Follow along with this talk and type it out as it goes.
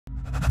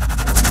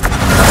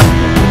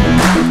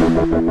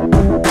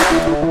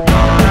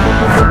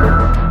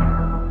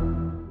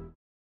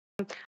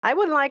I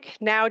would like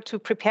now to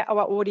prepare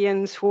our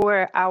audience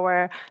for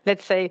our,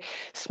 let's say,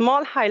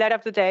 small highlight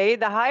of the day,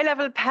 the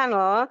high-level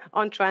panel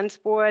on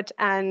transport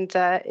and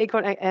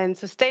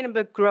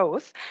sustainable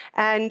growth.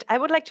 And I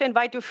would like to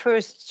invite you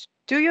first.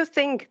 Do you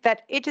think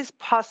that it is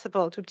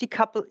possible to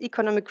decouple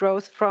economic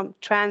growth from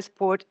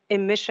transport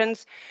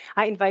emissions?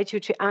 I invite you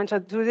to answer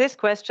to these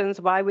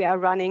questions while we are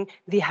running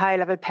the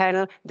high-level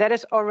panel that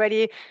is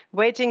already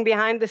waiting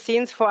behind the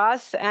scenes for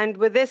us. And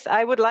with this,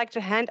 I would like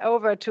to hand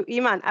over to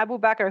Iman Abu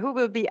Bakr, who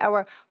will be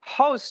our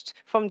host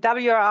from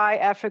WRI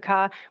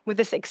Africa with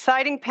this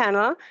exciting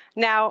panel.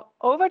 Now,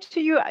 over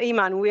to you,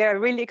 Iman. We are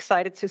really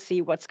excited to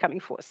see what's coming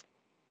forth.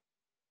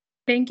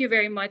 Thank you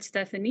very much,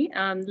 Stephanie.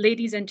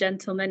 Ladies and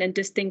gentlemen and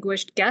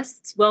distinguished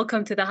guests,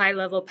 welcome to the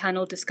high-level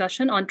panel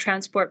discussion on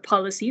transport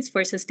policies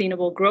for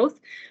sustainable growth.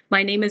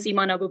 My name is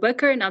Iman Abu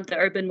Bakr, and I'm the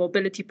Urban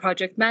Mobility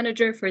Project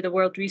Manager for the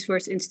World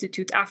Resource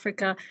Institute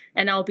Africa,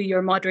 and I'll be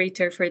your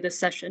moderator for this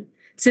session.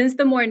 Since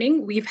the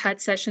morning, we've had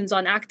sessions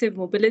on active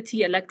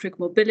mobility, electric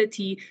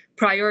mobility,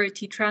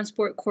 priority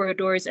transport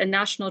corridors, and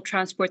national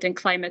transport and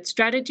climate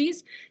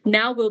strategies.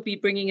 Now we'll be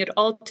bringing it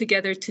all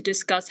together to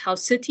discuss how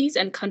cities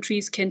and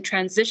countries can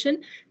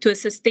transition to a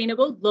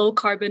sustainable,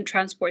 low-carbon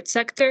transport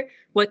sector,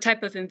 what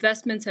type of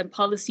investments and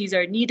policies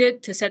are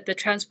needed to set the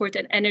transport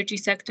and energy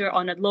sector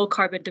on a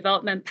low-carbon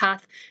development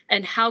path,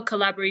 and how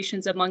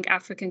collaborations among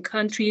African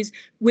countries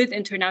with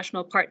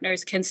international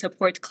partners can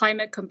support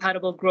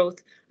climate-compatible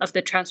growth of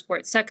the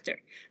transport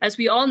sector. As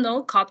we all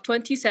know,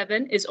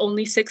 COP27 is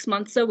only 6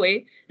 months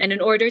away, and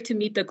in order to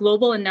meet the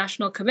global and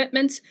national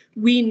commitments,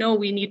 we know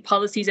we need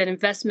policies and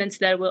investments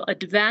that will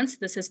advance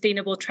the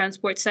sustainable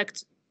transport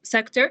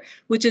sector,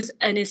 which is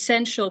an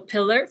essential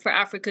pillar for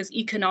Africa's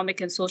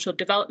economic and social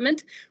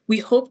development. We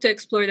hope to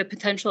explore the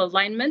potential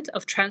alignment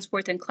of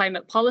transport and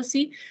climate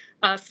policy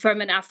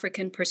from an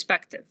African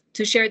perspective.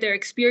 To share their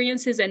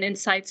experiences and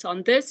insights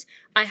on this,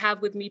 I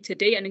have with me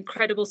today an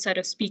incredible set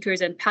of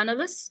speakers and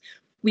panelists.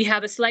 We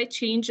have a slight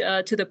change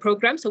to the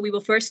program, so we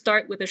will first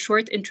start with a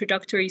short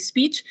introductory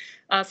speech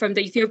from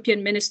the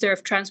Ethiopian Minister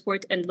of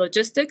Transport and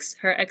Logistics,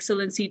 Her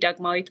Excellency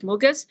Dagmawit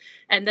Moges,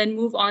 and then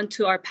move on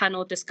to our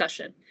panel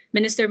discussion.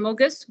 Minister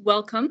Moges,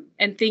 welcome,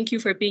 and thank you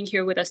for being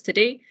here with us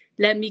today.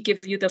 Let me give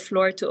you the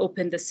floor to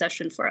open this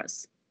session for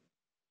us.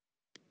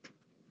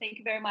 Thank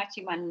you very much,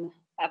 Iman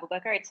Abu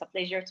Bakr. It's a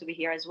pleasure to be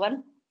here as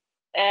well.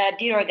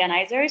 Dear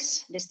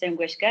organizers,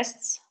 distinguished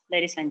guests,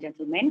 ladies and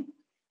gentlemen,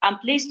 I'm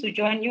pleased to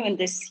join you in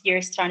this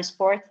year's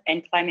Transport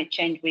and Climate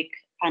Change Week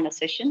panel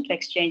session to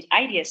exchange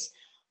ideas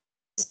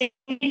on the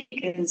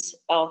significance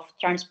of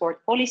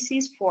transport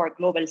policies for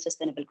global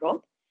sustainable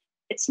growth.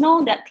 It's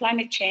known that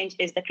climate change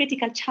is the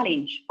critical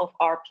challenge of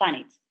our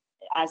planet,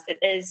 as it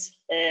is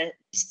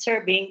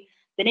disturbing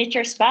the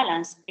nature's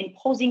balance and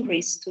posing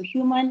risks to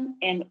human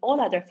and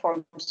all other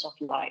forms of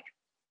life.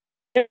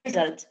 The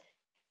result,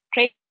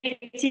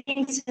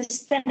 creating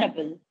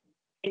sustainable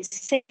and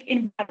safe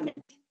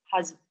environment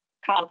has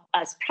come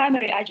as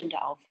primary agenda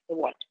of the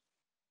world.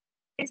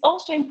 It's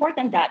also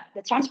important that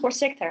the transport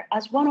sector,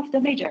 as one of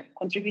the major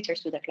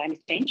contributors to the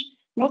climate change,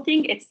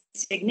 noting its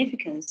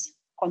significance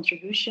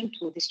contribution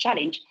to this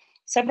challenge,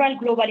 several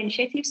global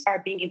initiatives are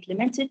being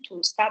implemented to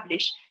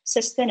establish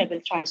sustainable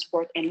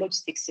transport and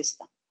logistics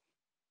system.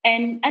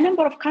 And a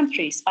number of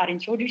countries are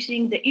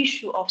introducing the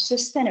issue of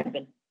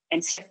sustainable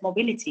and safe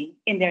mobility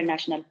in their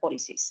national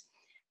policies.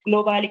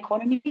 Global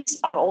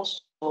economies are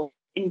also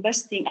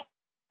investing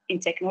in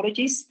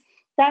technologies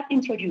that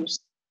introduce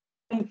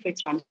free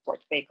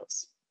transport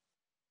vehicles.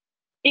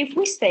 If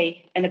we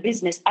stay in a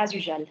business as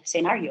usual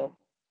scenario,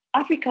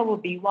 Africa will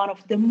be one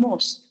of the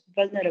most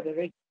vulnerable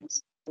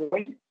regions in the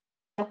world to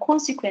the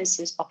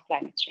consequences of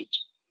climate change.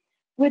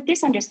 With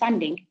this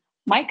understanding,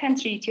 my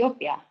country,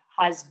 Ethiopia,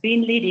 has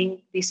been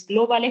leading this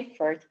global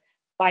effort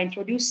by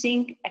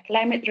introducing a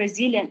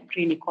climate-resilient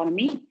green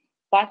economy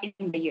back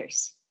in the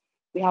years.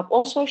 We have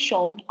also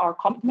shown our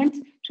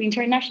commitment to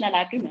international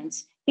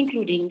agreements,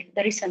 including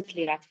the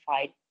recently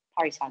ratified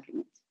Paris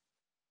Agreement.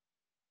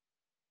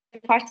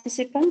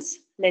 Participants,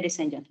 ladies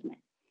and gentlemen,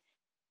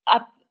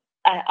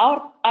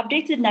 our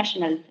updated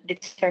national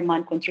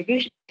determined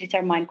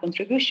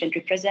contribution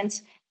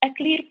represents a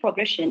clear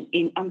progression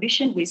in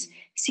ambition with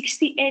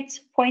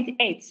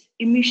 68.8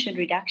 emission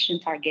reduction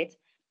target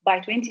by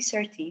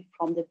 2030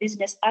 from the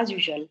business as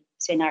usual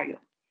scenario,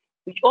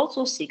 which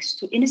also seeks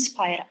to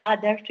inspire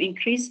others to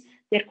increase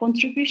their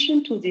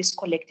contribution to this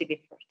collective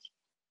effort.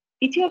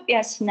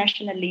 Ethiopia's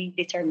nationally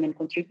determined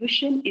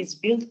contribution is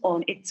built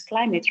on its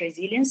climate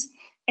resilience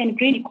and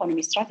green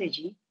economy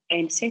strategy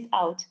and set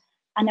out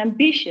an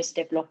ambitious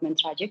development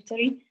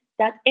trajectory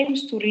that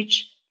aims to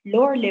reach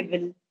lower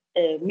level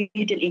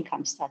middle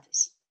income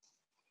status.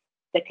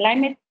 The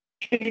climate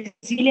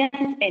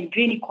resilient and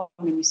green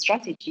economy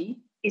strategy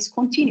is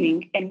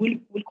continuing and will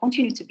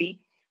continue to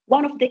be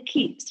one of the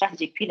key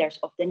strategic pillars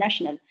of the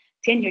national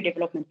 10-year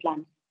development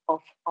plan of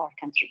our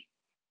country.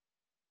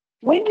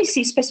 When we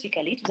see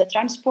specifically to the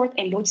transport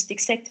and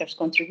logistics sector's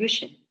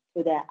contribution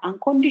to the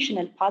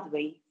unconditional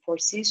pathway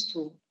foresees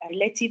to a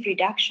relative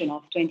reduction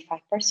of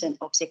 25%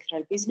 of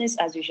sectoral business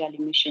as usual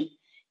emission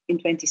in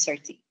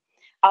 2030.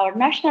 Our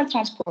national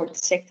transport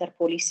sector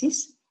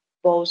policies,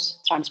 both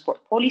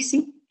transport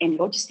policy and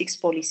logistics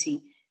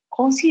policy,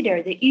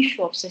 consider the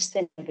issue of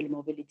sustainable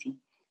mobility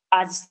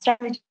as a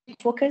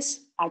strategic focus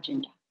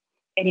agenda.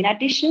 And in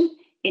addition,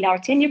 in our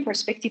 10-year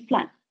perspective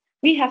plan,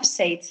 we have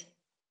set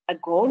a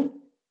goal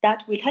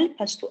that will help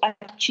us to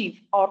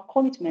achieve our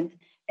commitment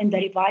in the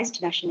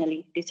revised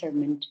nationally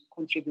determined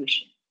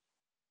contribution.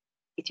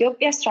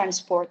 Ethiopia's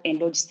transport and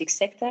logistics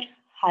sector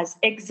has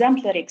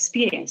exemplary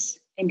experience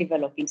in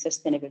developing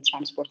sustainable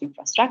transport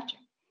infrastructure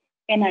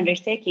and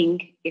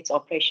undertaking its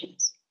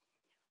operations.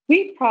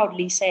 We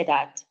proudly say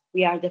that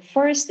we are the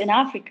first in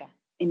Africa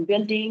in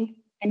building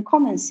and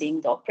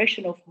commencing the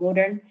operation of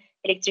modern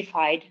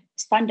electrified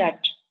standard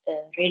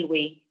gauge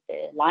railway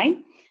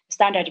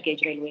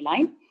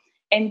line,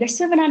 and the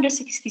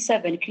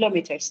 767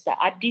 kilometers, the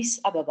Addis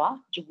Ababa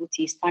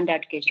Djibouti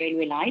standard gauge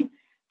railway line,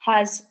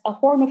 has a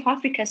Horn of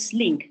Africa's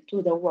link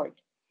to the world,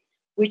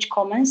 which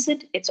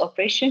commenced its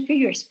operation a few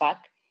years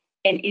back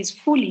and is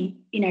fully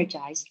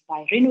energized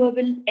by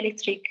renewable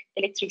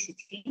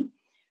electricity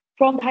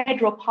from the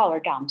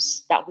hydropower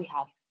dams that we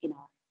have in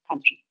our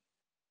country.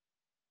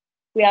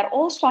 We are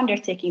also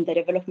undertaking the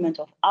development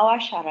of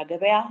Awash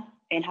Haragabea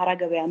and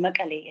Haragabea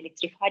Mekelle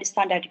electrified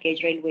standard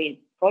gauge railway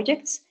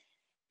projects,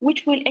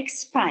 which will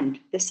expand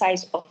the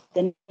size of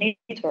the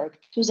network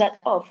to that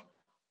of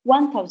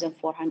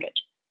 1,400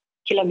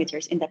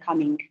 kilometers in the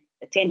coming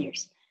 10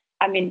 years.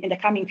 In the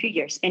coming few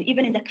years. And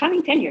even in the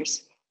coming 10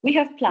 years, we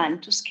have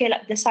planned to scale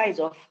up the size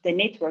of the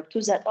network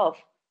to that of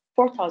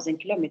 4,000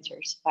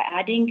 kilometers by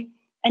adding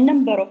a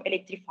number of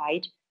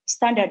electrified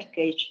standard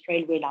gauge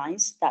railway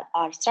lines that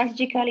are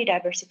strategically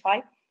diversify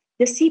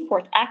the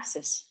seaport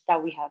access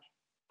that we have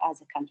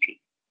as a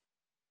country.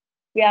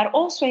 We are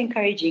also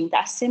encouraging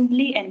the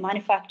assembly and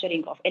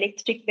manufacturing of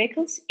electric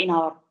vehicles in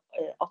our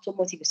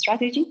automotive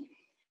strategy.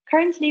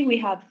 Currently, we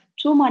have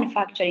 2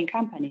 manufacturing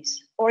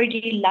companies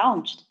already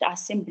launched the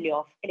assembly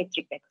of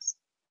electric vehicles.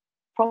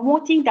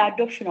 Promoting the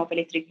adoption of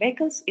electric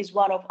vehicles is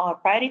one of our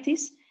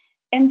priorities,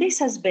 and this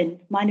has been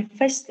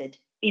manifested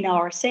in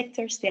our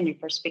sector's 10-year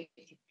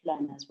perspective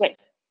plan as well,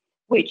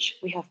 which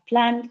we have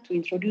planned to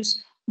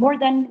introduce more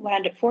than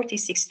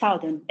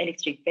 146,000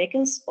 electric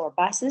vehicles or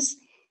buses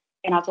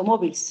and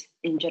automobiles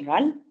in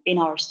general in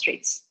our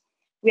streets.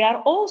 We are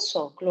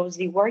also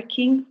closely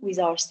working with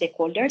our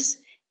stakeholders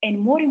and,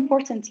 more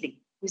importantly,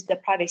 with the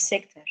private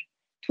sector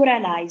to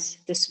realize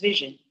this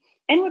vision.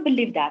 And we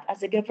believe that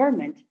as a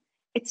government,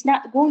 it's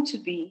not going to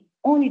be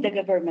only the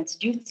government's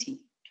duty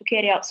to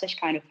carry out such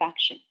kind of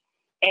action.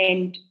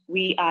 And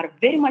we are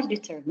very much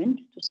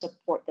determined to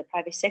support the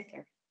private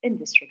sector in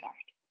this regard.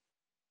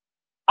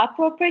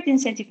 Appropriate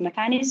incentive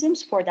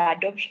mechanisms for the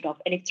adoption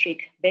of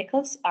electric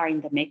vehicles are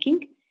in the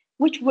making,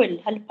 which will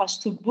help us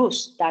to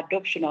boost the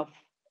adoption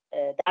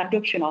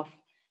of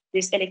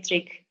this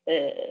electric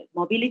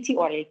mobility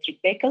or electric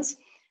vehicles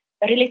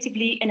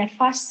relatively in a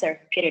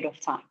faster period of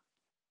time.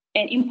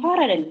 And in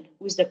parallel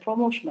with the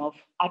promotion of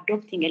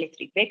adopting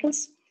electric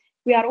vehicles,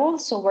 we are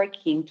also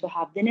working to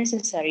have the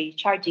necessary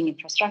charging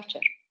infrastructure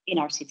in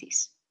our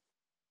cities.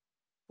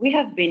 We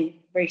have been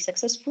very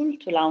successful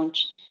to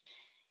launch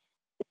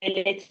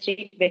the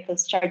electric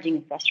vehicles charging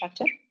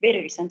infrastructure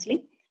very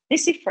recently.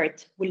 This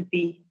effort will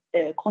be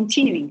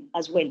continuing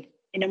as well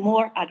in a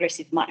more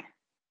aggressive manner.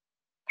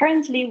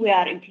 Currently, we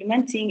are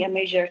implementing a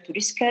measure to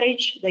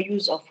discourage the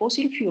use of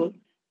fossil fuel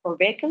for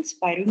vehicles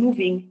by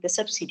removing the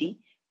subsidy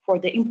for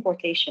the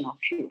importation of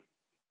fuel.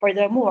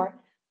 Furthermore,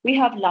 we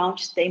have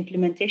launched the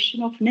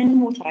implementation of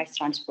non-motorized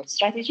transport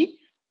strategy,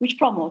 which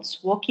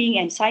promotes walking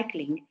and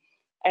cycling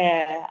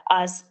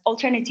as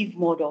alternative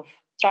mode of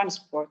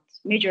transport,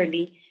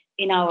 majorly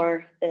in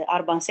our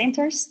urban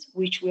centers,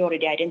 which we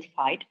already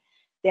identified.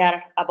 There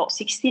are about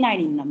 69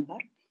 in number,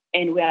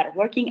 and we are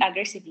working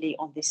aggressively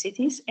on the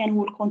cities, and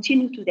we'll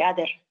continue to the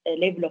other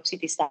level of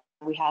cities that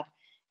we have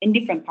in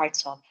different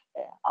parts of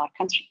our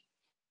country.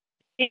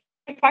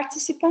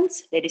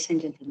 Participants, ladies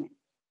and gentlemen,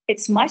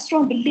 it's my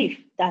strong belief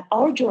that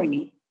our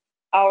journey,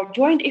 our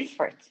joint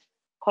effort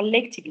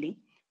collectively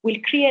will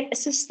create a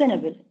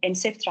sustainable and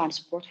safe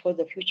transport for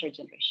the future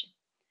generation.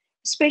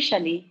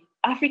 Especially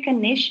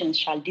African nations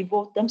shall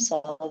devote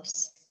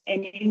themselves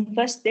and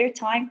invest their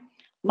time,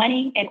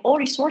 money, and all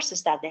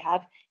resources that they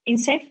have in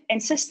safe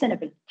and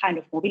sustainable kind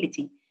of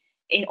mobility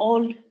in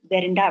all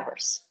their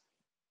endeavors.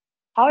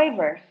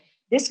 However,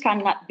 this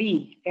cannot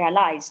be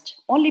realized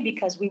only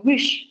because we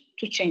wish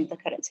to change the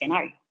current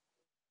scenario.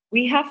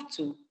 We have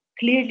to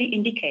clearly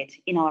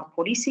indicate in our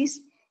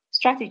policies,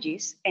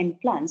 strategies, and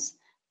plans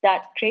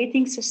that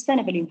creating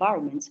sustainable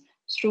environments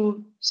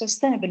through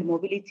sustainable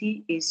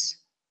mobility is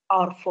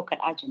our focal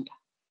agenda.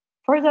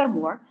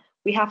 Furthermore,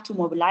 we have to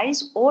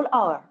mobilize all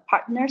our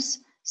partners,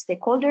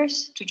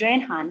 stakeholders to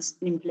join hands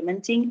in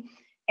implementing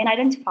and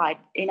identified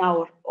in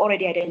our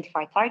already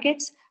identified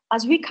targets,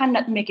 as we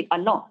cannot make it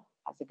alone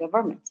as a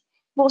government,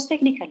 both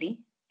technically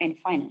and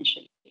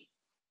financially.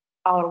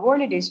 Our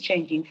world is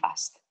changing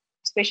fast,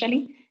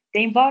 especially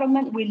The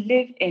environment we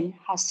live in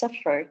has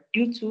suffered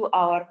due to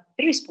our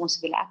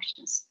irresponsible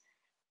actions.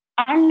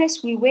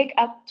 Unless we wake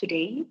up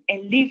today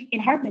and live in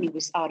harmony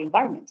with our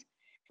environment,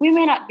 we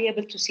may not be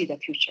able to see the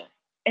future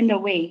in the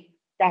way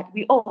that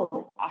we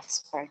all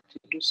aspire to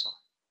do so.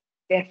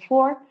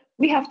 Therefore,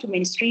 we have to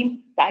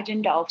mainstream the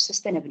agenda of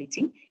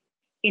sustainability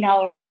in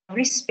our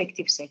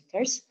respective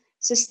sectors.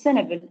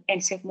 Sustainable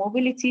and safe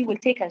mobility will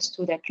take us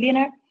to the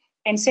cleaner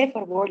and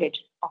safer world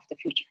of the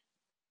future.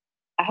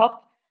 I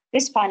hope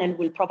this panel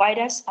will provide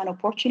us an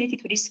opportunity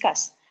to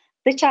discuss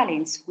the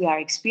challenge we are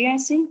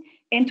experiencing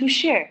and to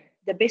share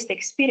the best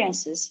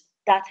experiences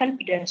that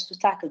helped us to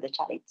tackle the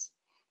challenge.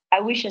 I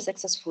wish a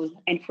successful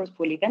and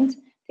fruitful event.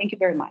 Thank you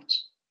very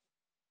much.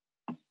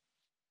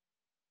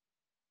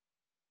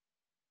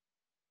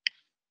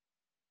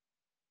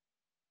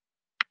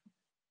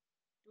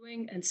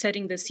 And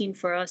setting the scene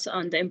for us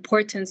on the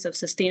importance of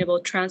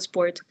sustainable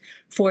transport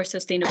for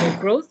sustainable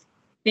growth.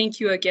 Thank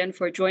you again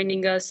for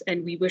joining us,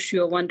 and we wish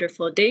you a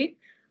wonderful day.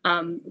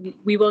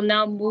 We will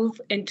now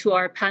move into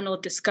our panel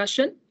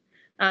discussion.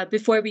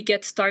 Before we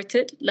get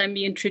started, let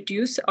me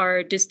introduce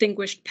our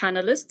distinguished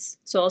panelists.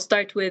 So I'll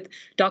start with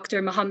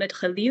Dr. Mohammed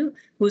Khalil,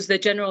 who's the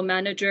General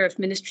Manager of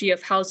Ministry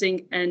of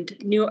Housing and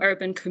New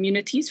Urban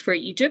Communities for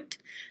Egypt,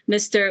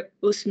 Mr.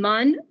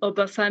 Usman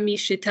Obafemi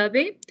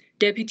Shitabe,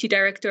 Deputy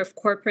Director of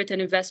Corporate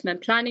and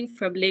Investment Planning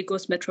from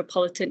Lagos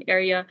Metropolitan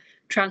Area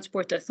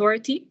Transport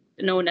Authority,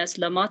 known as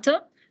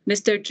LAMATA,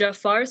 Mr.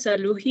 Jafar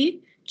Saluhi,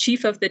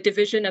 Chief of the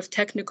Division of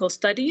Technical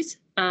Studies,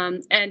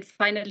 and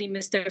finally,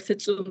 Mr.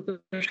 Fitsum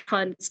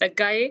Burhan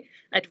Tsagaye,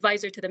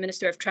 Advisor to the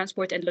Minister of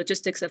Transport and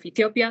Logistics of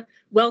Ethiopia.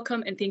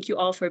 Welcome, and thank you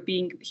all for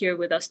being here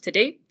with us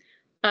today.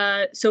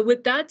 So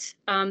with that,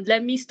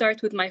 let me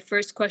start with my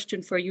first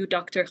question for you,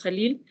 Dr.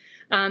 Khalil.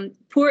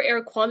 Poor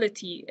air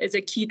quality is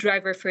a key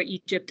driver for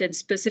Egypt and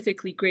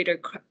specifically Greater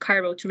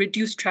Cairo to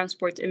reduce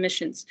transport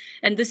emissions.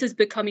 And this is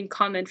becoming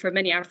common for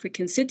many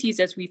African cities,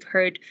 as we've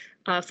heard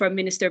from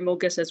Minister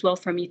Mogas as well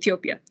from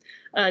Ethiopia.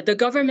 The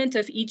government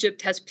of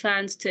Egypt has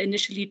plans to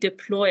initially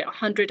deploy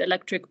 100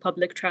 electric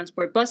public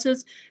transport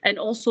buses and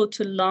also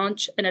to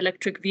launch an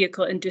electric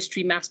vehicle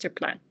industry master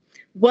plan.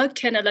 What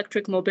can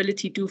electric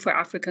mobility do for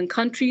African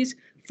countries,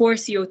 for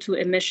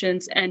CO2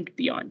 emissions and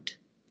beyond?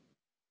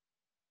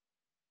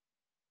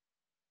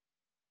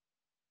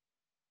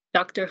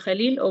 Dr.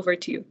 Khalil, over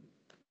to you.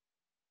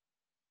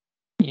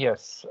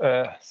 Yes,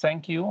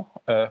 thank you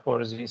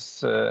for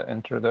this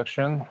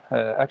introduction.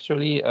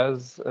 Actually,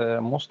 as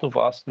most of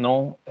us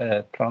know,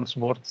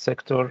 transport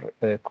sector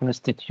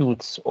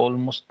constitutes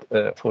almost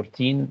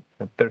 14%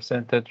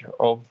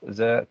 of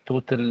the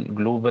total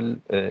global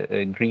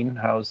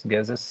greenhouse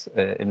gases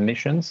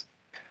emissions.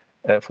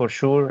 For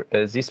sure,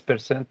 this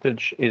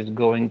percentage is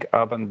going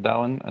up and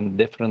down and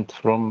different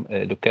from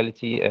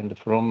locality and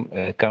from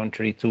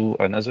country to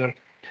another.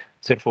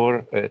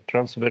 Therefore,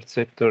 transport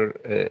sector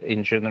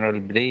in general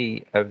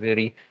play a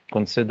very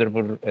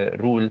considerable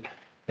role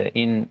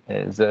in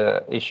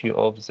the issue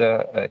of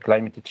the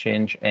climate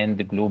change and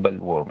the global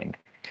warming.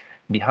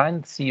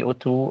 Behind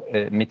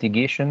CO2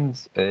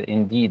 mitigations,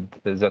 indeed,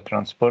 the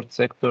transport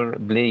sector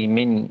play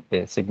many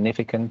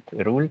significant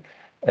role,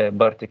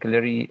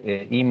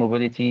 particularly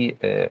e-mobility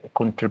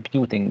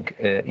contributing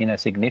in a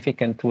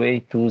significant way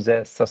to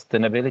the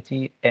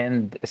sustainability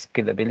and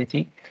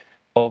scalability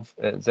of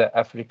the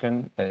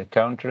African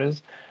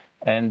countries.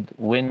 And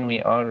when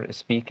we are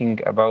speaking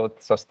about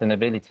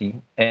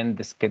sustainability and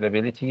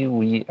scalability,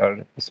 we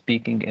are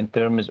speaking in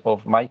terms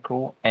of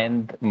micro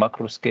and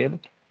macro scale,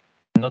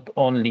 not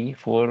only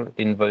for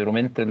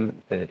environmental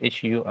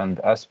issue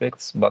and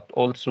aspects, but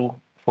also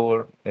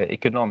for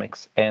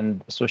economics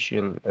and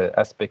social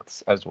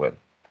aspects as well.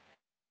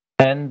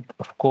 And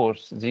of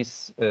course,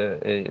 this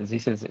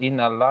is in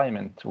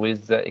alignment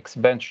with the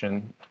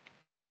expansion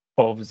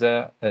of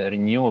the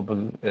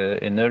renewable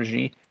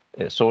energy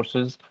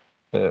sources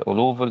all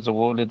over the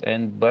world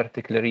and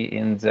particularly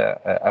in the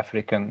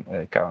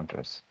African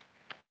countries.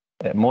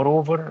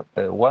 Moreover,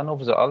 one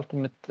of the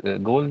ultimate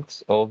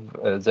goals of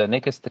the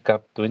next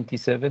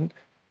COP27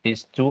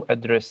 is to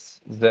address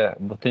the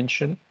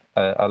potential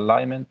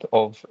alignment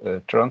of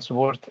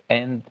transport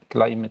and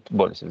climate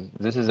policies.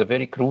 This is a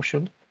very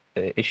crucial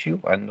issue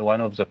and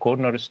one of the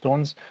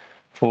cornerstones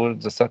for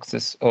the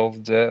success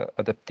of the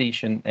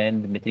adaptation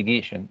and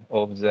mitigation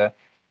of the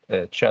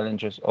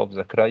challenges of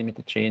the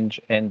climate change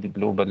and the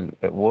global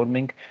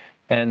warming.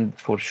 And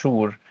for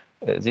sure,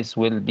 this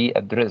will be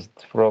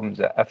addressed from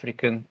the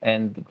African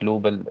and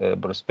global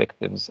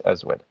perspectives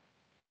as well.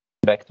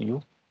 Back to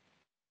you.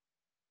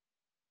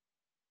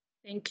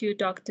 Thank you,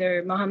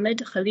 Dr.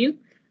 Mohammed Khalil.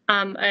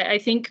 I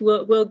think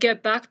we'll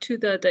get back to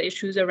the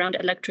issues around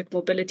electric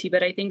mobility,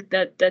 but I think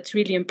that's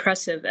really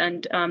impressive.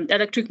 And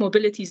electric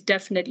mobility is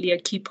definitely a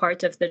key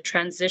part of the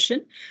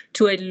transition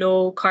to a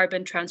low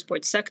carbon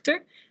transport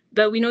sector.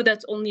 But we know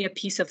that's only a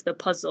piece of the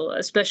puzzle,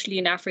 especially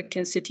in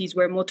African cities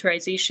where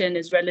motorization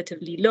is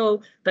relatively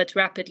low, but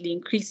rapidly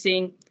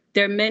increasing.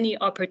 There are many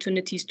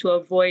opportunities to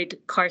avoid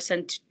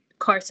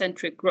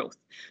car-centric growth.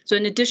 So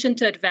in addition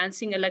to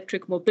advancing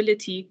electric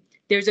mobility,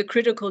 there's a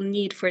critical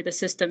need for the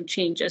system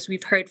change, as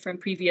we've heard from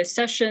previous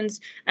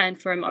sessions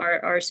and from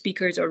our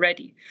speakers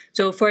already.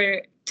 So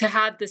to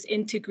have this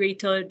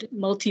integrated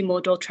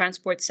multimodal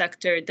transport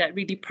sector that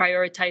really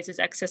prioritizes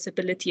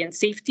accessibility and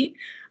safety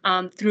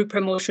through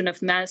promotion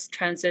of mass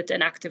transit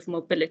and active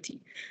mobility.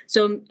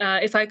 So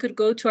if I could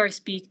go to our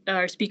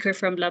speaker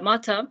from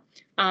Lamata,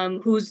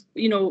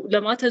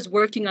 Lamata is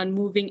working on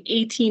moving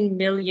 18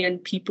 million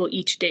people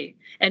each day.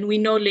 And we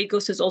know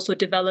Lagos is also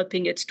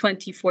developing its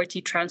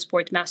 2040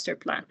 transport master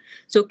plan.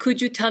 So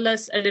could you tell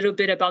us a little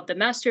bit about the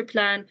master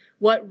plan?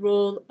 What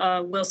role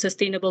will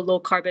sustainable low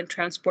carbon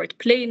transport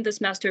play in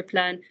this master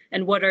plan?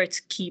 And what are its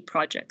key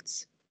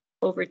projects?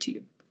 Over to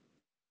you.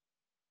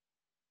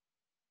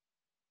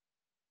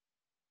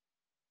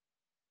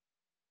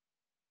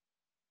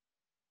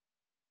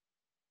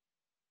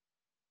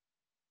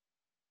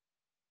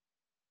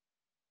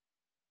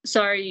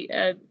 Sorry,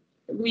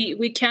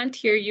 we can't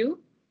hear you.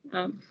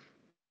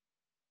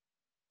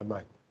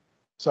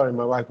 Sorry,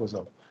 my mic was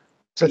off.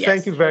 So yes.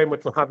 Thank you very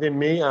much for having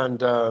me. And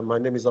my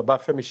name is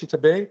Obafemi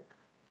Shitabe.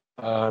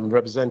 I'm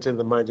representing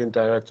the managing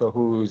director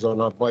who is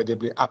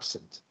unavoidably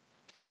absent.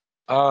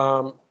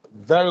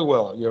 Very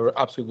well, you're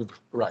absolutely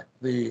right.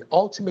 The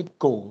ultimate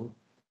goal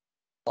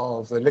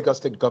of the Lagos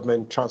State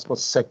government transport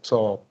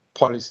sector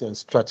policy and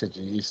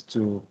strategy is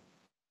to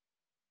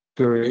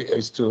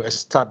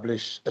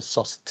establish a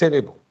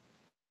sustainable,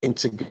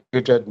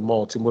 integrated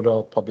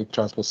multimodal public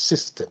transport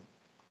system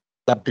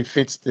that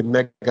befits the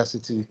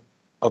megacity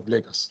of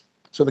Lagos.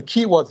 So the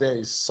key word there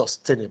is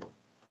sustainable.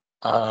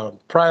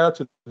 Prior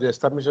to the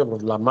establishment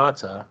of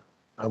Lamata,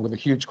 and with the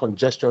huge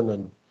congestion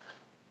and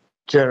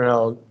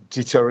general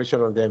deterioration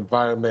of the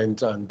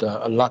environment and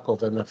a lack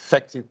of an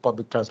effective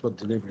public transport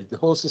delivery, the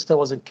whole system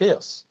was in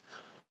chaos.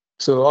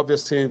 So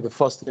obviously, the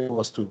first thing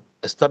was to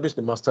establish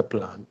the master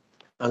plan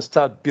and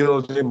start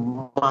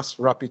building mass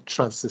rapid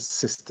transit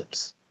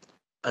systems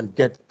and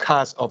get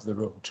cars off the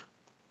road.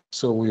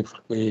 So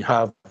we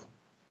have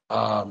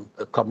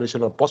a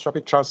combination of bus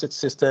rapid transit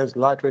systems,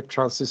 light rail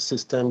transit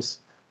systems,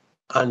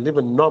 and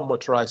even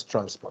non-motorized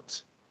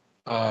transport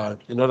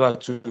in order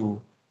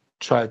to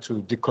try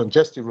to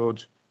decongest the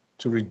road,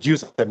 to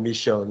reduce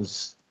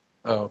emissions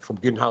from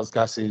greenhouse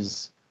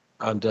gases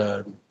and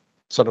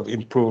sort of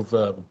improve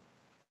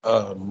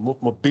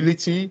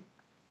mobility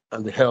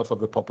and the health of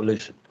the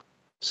population.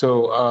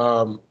 So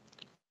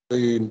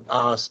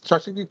our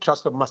strategic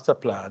transport master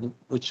plan,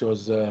 which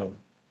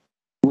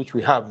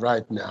we have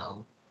right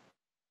now,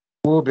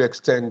 will be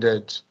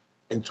extended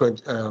in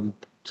to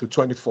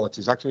 2040.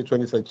 It's actually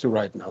 2032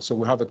 right now. So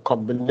we have a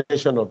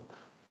combination of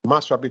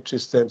mass rapid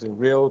systems in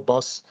rail,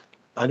 bus,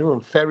 and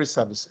even ferry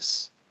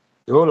services.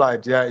 The whole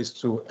idea is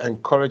to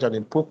encourage and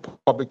improve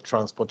public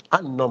transport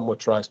and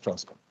non-motorized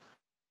transport.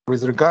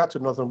 With regard to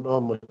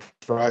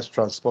non-motorized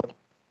transport,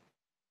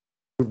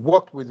 we've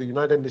worked with the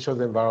United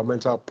Nations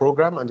Environmental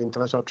Programme and the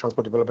International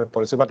Transport Development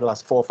Policy over the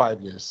last 4 or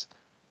 5 years,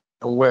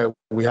 and where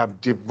we have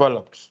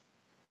developed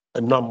a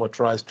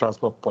non-motorized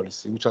transport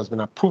policy, which has been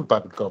approved by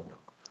the governor.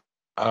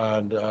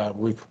 And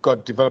we've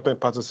got development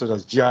partners such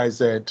as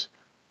GIZ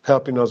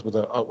helping us with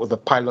a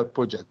pilot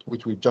project,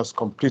 which we just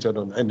completed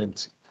on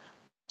NMT.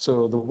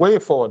 So the way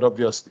forward,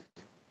 obviously,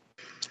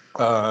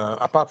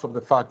 apart from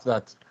the fact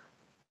that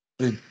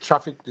the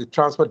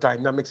transport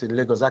dynamics in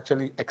Lagos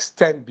actually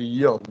extend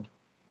beyond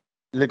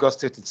Lagos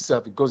State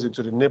itself, it goes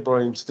into the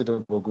neighboring state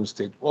of Ogun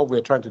State. What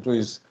we're trying to do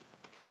is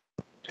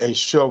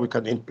ensure we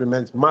can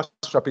implement mass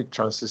rapid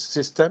transit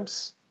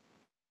systems,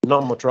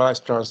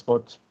 non-motorized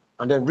transport,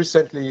 and then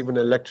recently even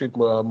electric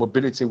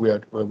mobility.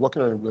 We're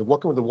working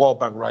with the World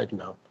Bank right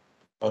now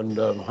on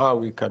how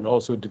we can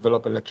also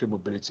develop electric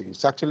mobility.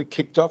 It's actually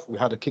kicked off. We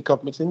had a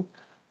kickoff meeting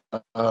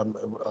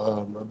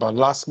about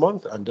last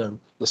month, and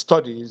the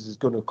study is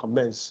going to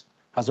commence,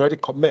 has already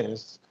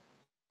commenced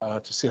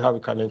to see how we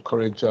can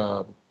encourage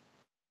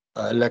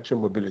electric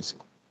mobility.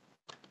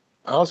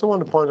 I also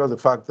want to point out the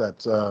fact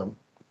that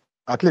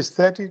at least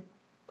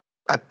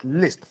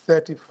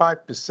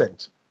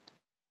 35%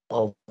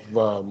 of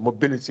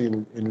mobility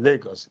in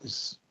Lagos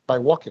is by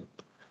walking.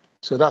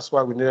 So that's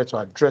why we needed to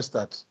address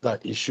that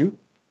issue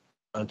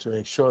and to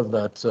ensure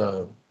that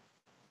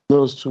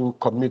those who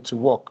commit to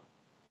walk,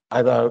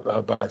 either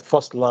by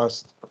first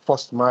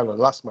mile or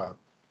last mile,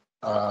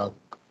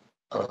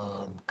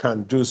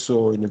 can do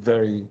so in a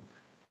very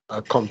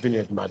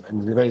convenient manner,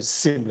 in a very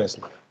seamless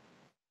manner.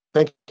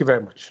 Thank you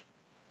very much.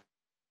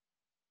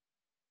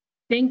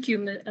 Thank you,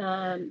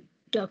 Mr.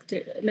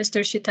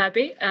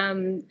 Shitabe.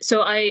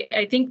 So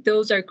I think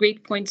those are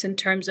great points in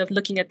terms of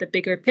looking at the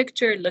bigger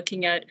picture,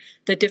 looking at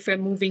the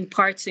different moving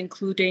parts,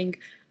 including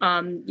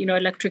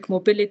electric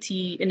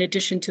mobility, in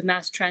addition to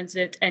mass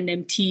transit,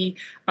 NMT,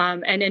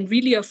 and then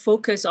really a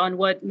focus on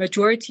what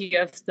majority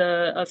of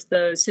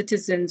the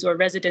citizens or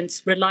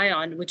residents rely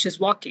on, which is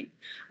walking.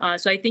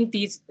 So I think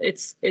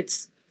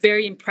it's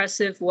very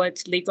impressive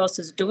what Lagos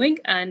is doing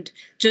and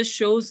just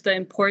shows the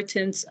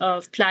importance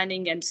of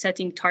planning and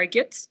setting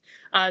targets.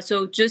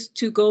 So just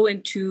to go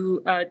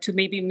into to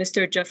maybe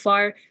Mr.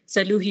 Jafar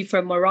Saluhi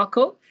from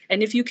Morocco,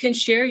 And if you can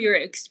share your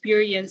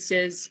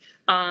experiences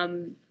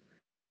on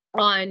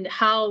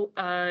how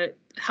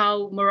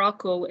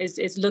Morocco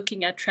is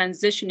looking at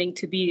transitioning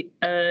to be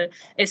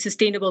a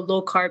sustainable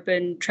low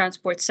carbon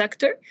transport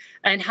sector,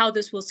 and how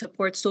this will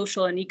support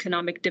social and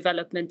economic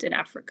development in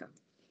Africa.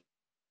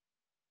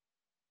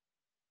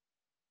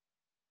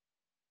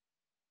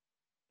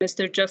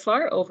 Mr.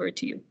 Jafar, over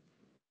to you.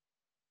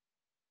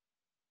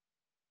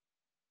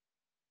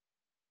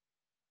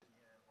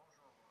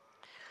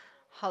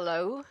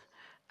 Hello.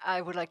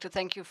 I would like to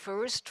thank you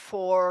first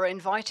for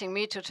inviting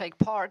me to take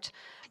part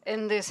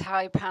in this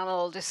high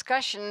panel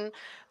discussion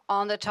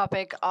on the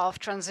topic of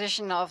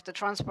transition of the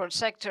transport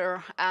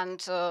sector and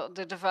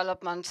the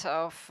development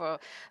of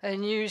a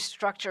new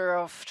structure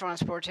of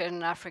transport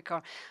in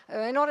Africa.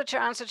 In order to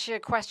answer to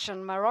your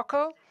question,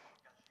 Morocco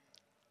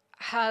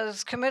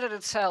has committed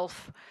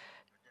itself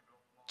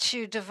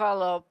to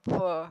develop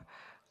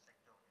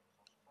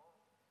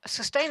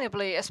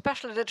sustainably,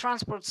 especially the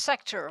transport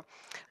sector.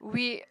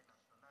 We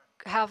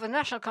have a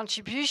national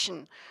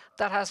contribution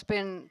that has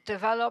been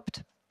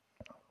developed.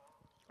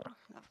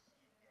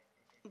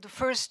 The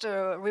first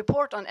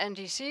report on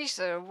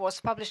NDCs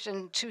was published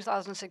in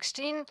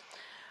 2016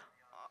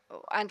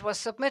 and was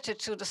submitted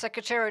to the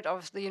Secretariat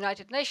of the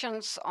United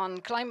Nations on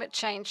climate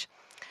change.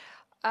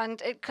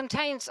 And it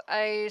contains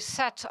a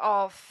set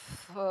of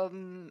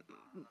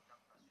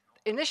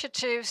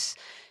initiatives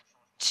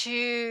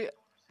to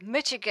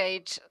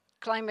mitigate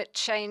climate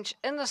change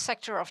in the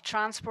sector of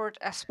transport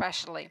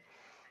especially.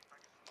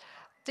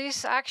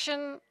 This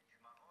action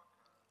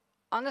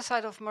on the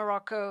side of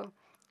Morocco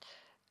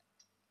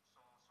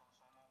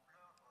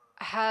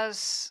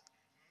has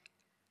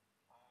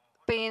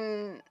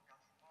been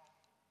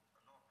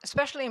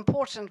especially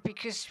important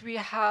because we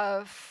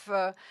have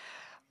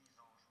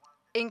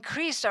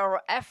increased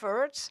our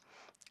efforts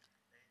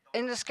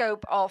in the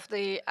scope of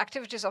the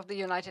activities of the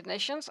United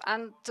Nations,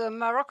 and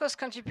Morocco's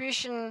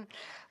contribution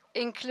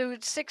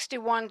includes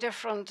 61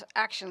 different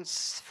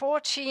actions.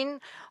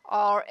 14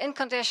 are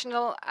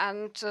unconditional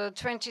and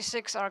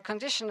 26 are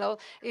conditional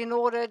in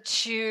order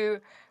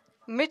to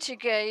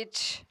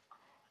mitigate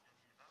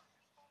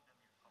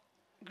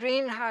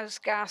greenhouse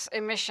gas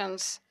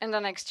emissions in the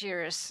next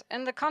years.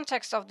 In the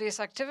context of these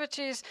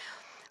activities,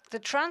 the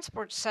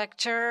transport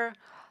sector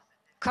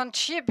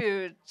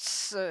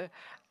contributes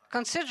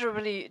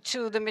considerably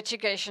to the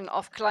mitigation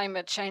of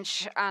climate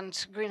change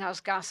and greenhouse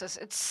gases.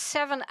 It's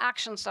 7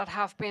 actions that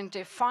have been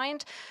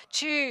defined.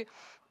 2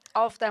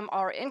 of them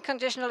are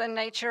unconditional in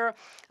nature,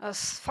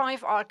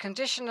 5 are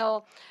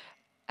conditional,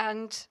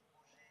 and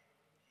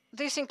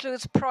this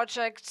includes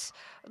projects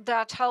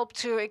that help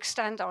to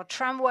extend our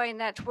tramway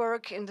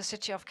network in the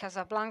city of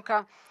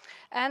Casablanca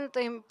and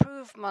the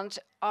improvement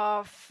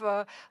of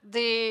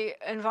the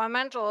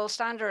environmental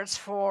standards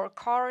for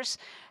cars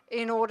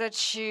in order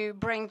to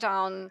bring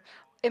down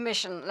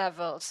emission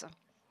levels.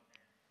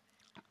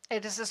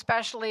 It is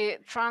especially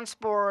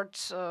transport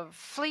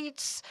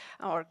fleets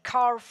or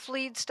car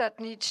fleets that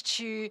need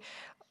to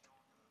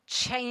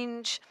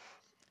change.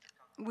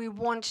 We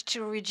want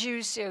to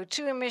reduce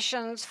CO2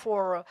 emissions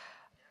for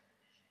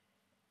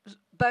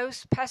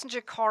both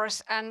passenger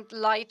cars and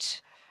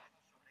light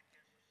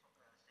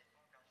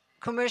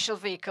commercial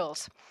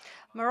vehicles.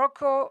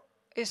 Morocco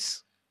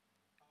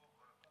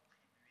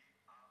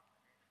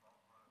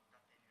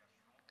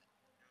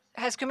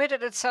has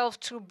committed itself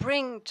to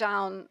bring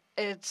down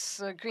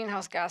its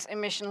greenhouse gas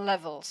emission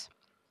levels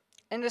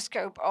in the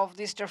scope of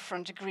these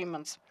different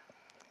agreements.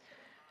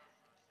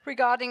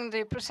 Regarding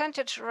the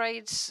percentage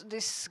rates,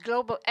 this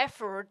global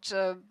effort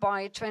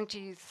by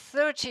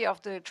 2030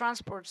 of the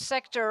transport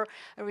sector,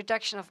 a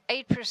reduction of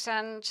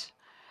 8%.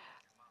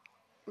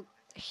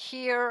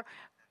 Here,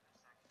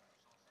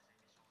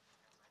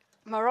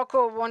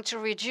 Morocco wants to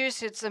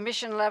reduce its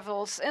emission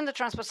levels in the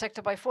transport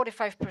sector by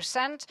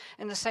 45%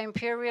 in the same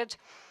period.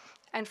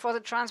 And for the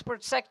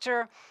transport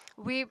sector,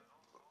 we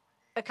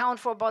account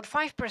for about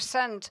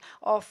 5%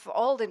 of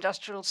all the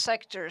industrial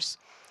sectors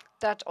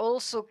that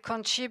also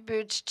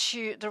contribute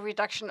to the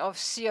reduction of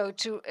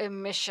CO2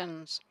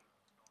 emissions.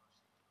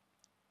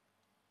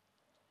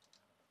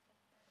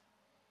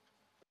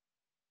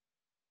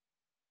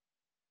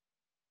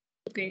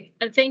 Okay,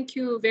 thank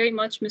you very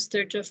much,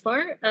 Mr.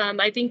 Jafar.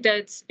 I think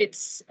that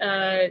it's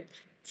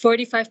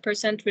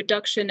 45%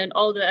 reduction in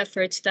all the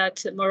efforts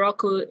that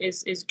Morocco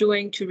is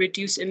doing to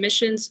reduce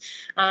emissions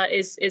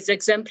is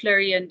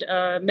exemplary, and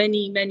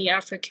many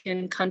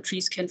African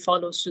countries can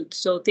follow suit.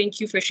 So thank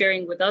you for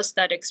sharing with us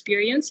that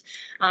experience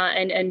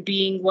and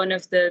being one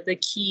of the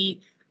key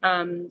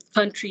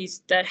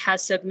countries that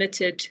has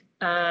submitted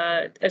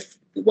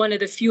one of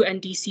the few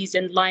NDCs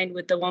in line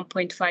with the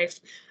 1.5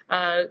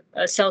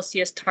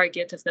 Celsius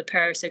target of the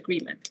Paris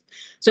Agreement.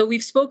 So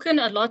we've spoken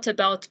a lot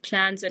about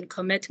plans and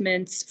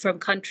commitments from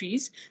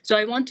countries. So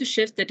I want to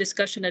shift the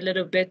discussion a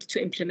little bit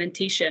to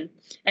implementation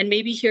and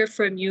maybe hear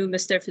from you,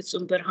 Mr.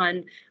 Fitsum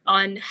Burhan,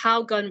 on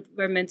how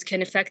governments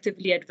can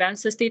effectively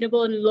advance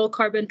sustainable and low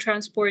carbon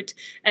transport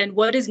and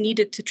what is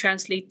needed to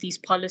translate these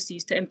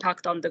policies to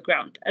impact on the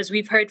ground. As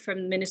we've heard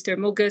from Minister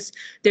Mugas,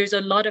 there's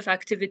a lot of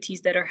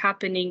activities that are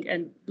happening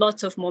and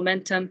lots of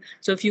momentum.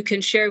 So if you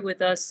can share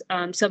with us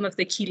some of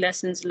the key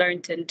lessons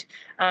learned and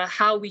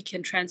how we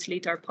can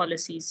translate our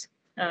policies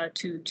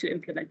to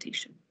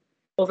implementation.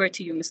 Over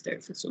to you, Mr.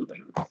 Fitsum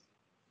Burhan.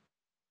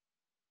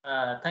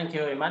 Thank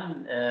you,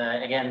 Iman.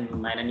 Again,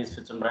 my name is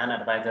Fitsum Burhan,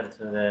 advisor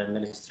to the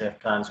Ministry of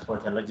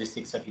Transport and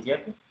Logistics of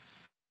Ethiopia.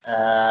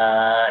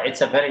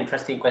 It's a very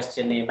interesting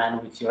question,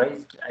 Iman, which you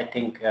raised. I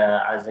think,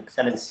 as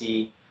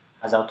Excellency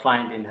has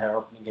outlined in her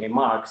opening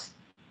remarks,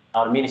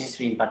 our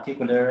ministry in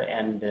particular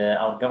and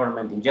our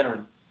government in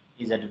general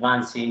is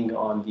advancing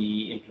on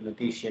the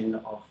implementation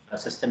of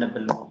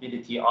sustainable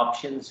mobility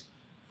options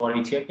for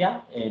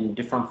Ethiopia in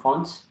different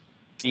fronts,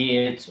 be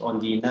it on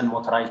the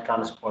non-motorized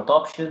transport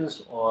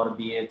options or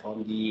be it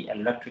on the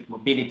electric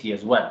mobility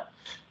as well.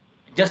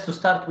 Just to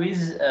start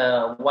with,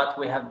 what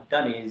we have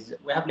done is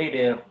we have laid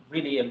a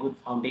really good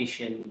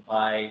foundation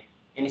by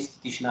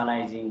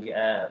institutionalizing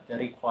the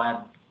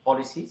required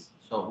policies.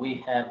 So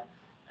we have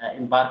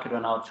embarked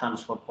on our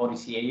transport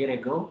policy a year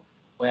ago,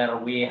 where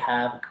we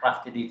have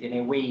crafted it in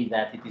a way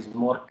that it is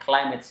more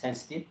climate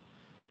sensitive,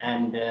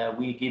 and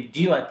we give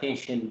due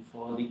attention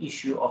for the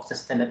issue of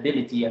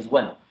sustainability as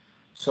well.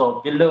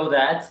 So below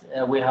that,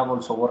 we have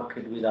also worked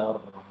with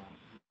our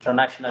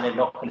international and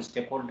local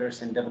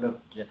stakeholders and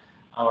developed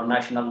our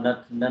national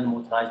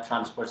non-motorized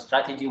transport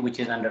strategy, which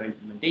is under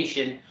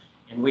implementation,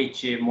 in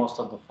which most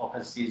of the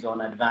focus is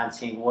on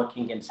advancing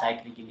walking and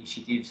cycling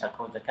initiatives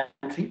across the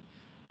country.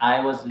 I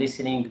was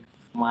listening,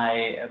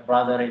 my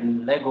brother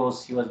in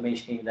Lagos, he was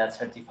mentioning that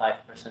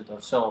 35%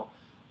 or so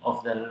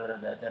of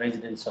the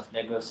residents of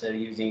Lagos are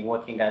using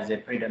walking as a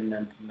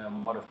predominant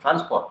mode of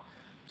transport.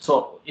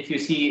 So if you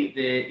see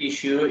the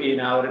issue in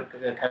our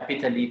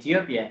capital,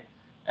 Ethiopia,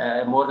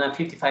 more than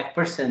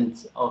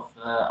 55% of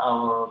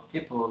our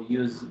people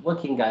use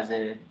walking as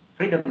a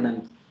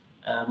predominant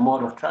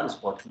mode of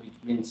transport, which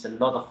means a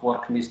lot of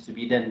work needs to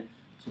be done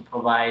to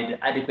provide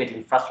adequate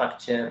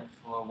infrastructure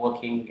for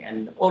walking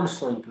and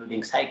also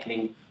including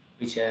cycling,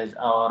 which is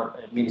our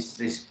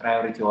ministry's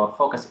priority or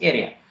focus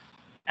area.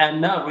 And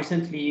now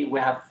recently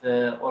we have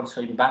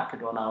also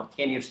embarked on our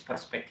 10 years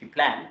perspective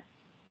plan,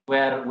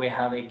 where we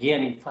have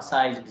again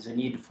emphasized the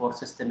need for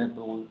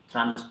sustainable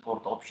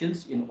transport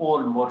options in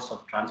all modes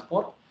of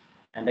transport.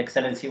 And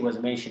Excellency was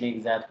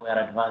mentioning that we are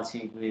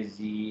advancing with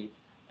the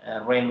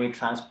railway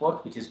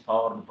transport, which is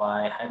powered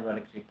by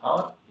hydroelectric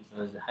power,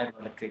 because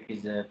hydroelectric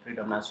is a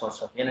predominant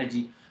source of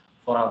energy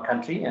for our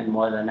country, and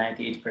more than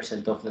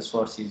 98% of the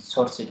source is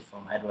sourced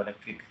from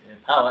hydroelectric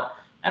power.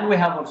 And we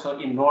have also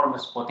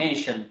enormous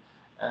potential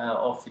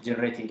of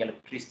generating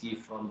electricity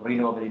from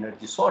renewable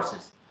energy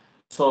sources.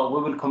 So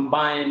we will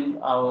combine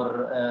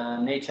our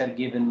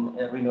nature-given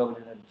renewable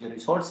energy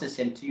resources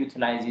and to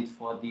utilize it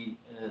for the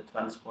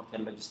transport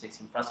and logistics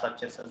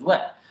infrastructures as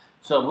well.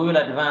 So we will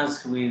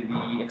advance with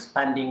the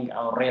expanding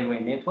our railway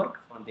network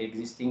from the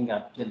existing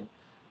until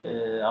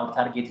our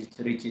target is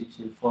to reach it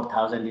to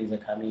 4,000 in the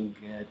coming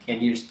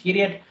 10 years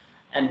period.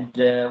 And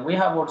we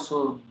have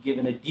also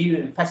given a due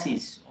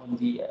emphasis on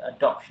the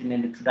adoption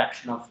and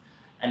introduction of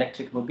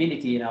electric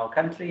mobility in our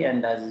country.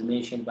 And as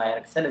mentioned by Her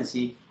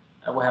Excellency,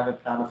 we have a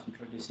plan of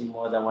introducing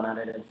more than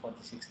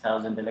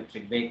 146,000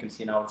 electric vehicles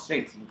in our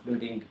streets,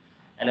 including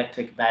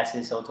electric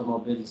buses,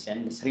 automobiles,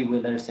 and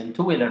three-wheelers and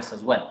two-wheelers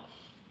as well.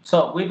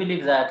 So we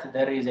believe that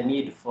there is a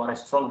need for a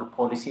strong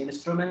policy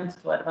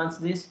instrument to advance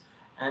this.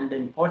 And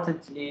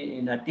importantly,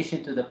 in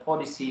addition to the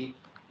policy,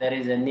 there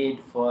is a need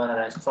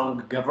for a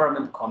strong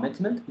government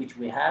commitment, which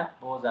we have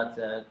both at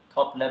the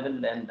top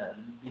level and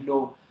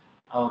below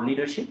our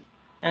leadership.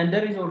 And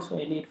there is also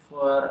a need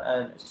for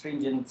a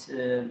stringent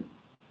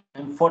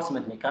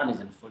enforcement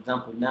mechanisms. For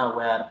example, now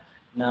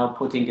we are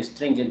putting a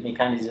stringent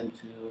mechanism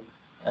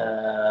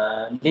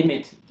to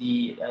limit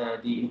the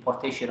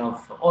importation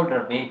of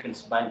older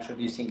vehicles by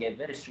introducing a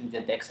very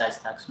stringent excise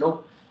tax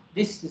law.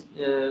 This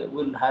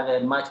will have a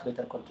much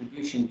better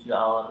contribution to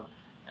our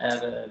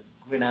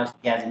greenhouse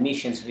gas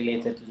emissions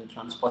related to the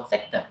transport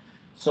sector.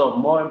 So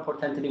more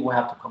importantly, we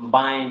have to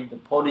combine the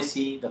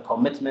policy, the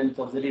commitment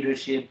of the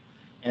leadership,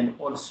 and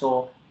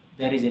also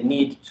there is a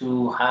need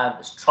to have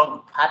a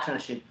strong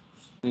partnership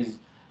with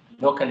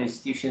local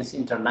institutions,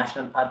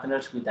 international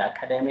partners, with the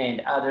academia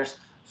and others.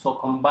 So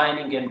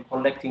combining and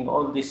collecting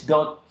all these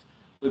dots,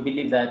 we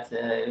believe that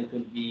it will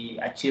be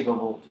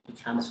achievable to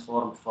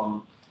transform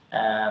from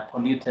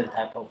polluter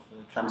type of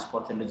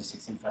transport and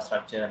logistics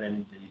infrastructure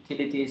and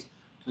utilities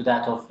to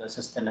that of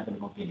sustainable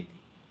mobility.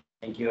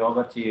 Thank you.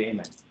 Over to you,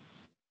 Iman.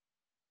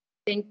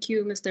 Thank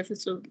you, Mr.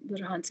 Fitsum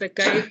Burhan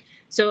Sakai.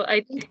 So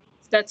I think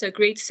that's a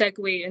great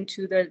segue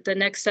into the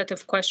next set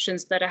of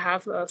questions that I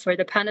have for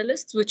the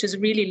panelists, which is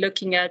really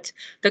looking at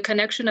the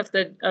connection of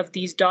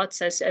these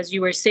dots, as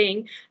you were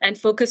saying, and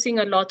focusing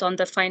a lot on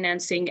the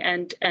financing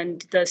and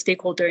the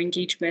stakeholder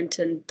engagement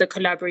and the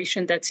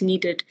collaboration that's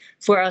needed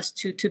for us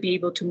to be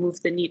able to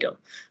move the needle.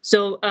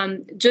 So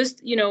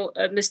just,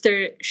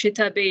 Mr.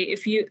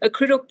 Shitabe, a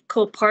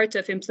critical part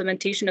of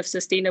implementation of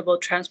sustainable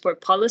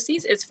transport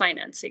policies is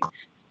financing.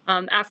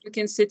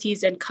 African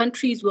cities and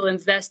countries will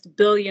invest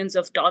billions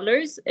of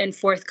dollars in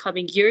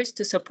forthcoming years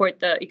to support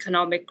the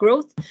economic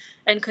growth.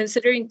 And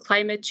considering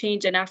climate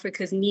change and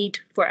Africa's need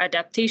for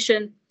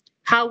adaptation,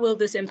 how will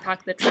this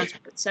impact the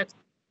transport sector?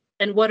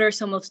 And what are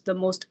some of the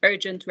most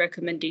urgent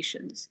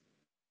recommendations?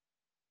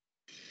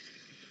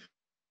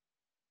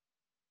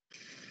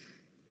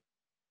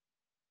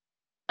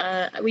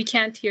 We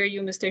can't hear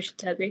you, Mr.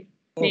 Shitabe.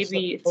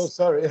 Maybe it's... Oh,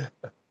 sorry.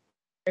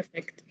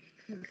 Perfect.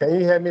 Can you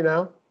hear me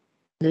now?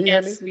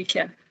 Yes, we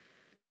can.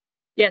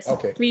 Yes,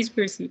 okay. Please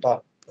proceed.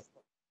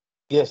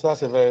 Yes,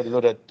 that's a very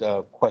loaded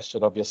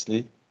question,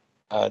 obviously.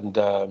 And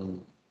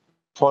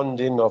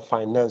funding or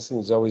financing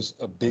is always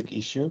a big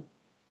issue.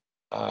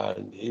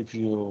 And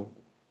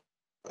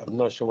I'm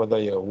not sure whether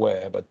you're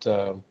aware, but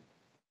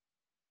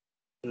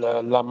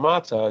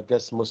Lamata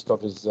gets most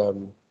of his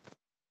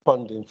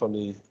funding from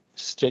the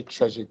state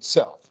treasury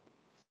itself.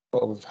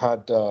 But we've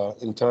had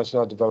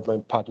international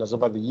development partners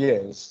over the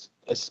years,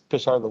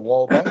 especially the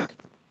World Bank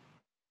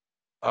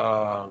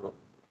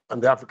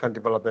and the African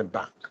Development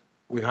Bank.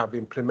 We have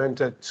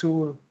implemented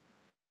 2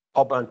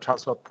 urban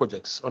transport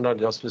projects under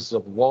the auspices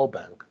of World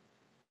Bank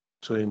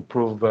to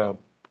improve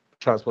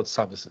transport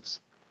services.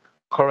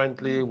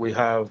 Currently, we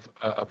have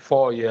a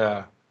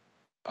 4-year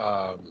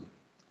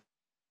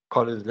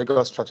called the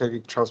Lagos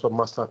Strategic Transport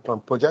Master Plan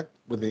project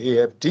with the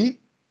AFD,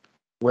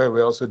 where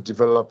we're also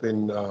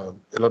developing a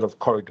lot of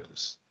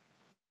corridors.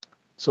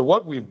 So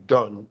what we've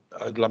done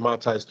at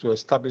Lamata is to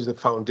establish the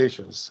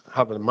foundations,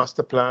 have a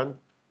master plan.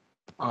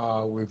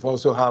 We've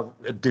also have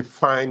a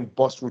defined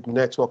bus route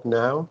network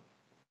now.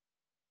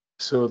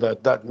 So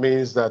that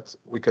means that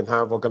we can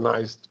have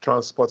organized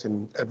transport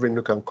in every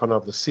nook and corner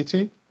of the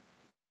city,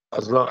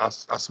 as well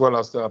as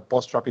the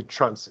bus rapid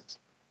transit.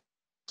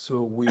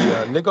 So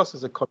Lagos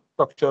is a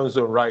construction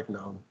zone right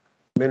now,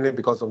 mainly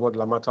because of what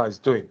Lamata is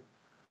doing.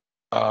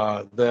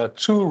 There are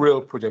 2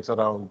 rail projects that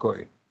are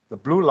ongoing, the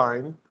Blue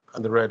Line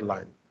and the Red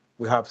Line.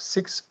 We have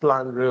 6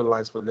 planned rail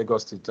lines for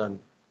Lagos State, and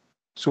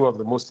 2 of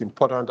the most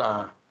important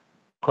are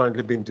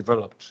currently being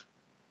developed.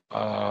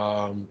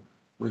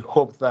 We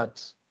hope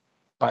that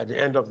by the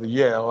end of the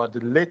year, or at the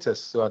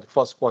latest, so at the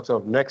first quarter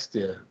of next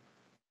year,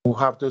 we'll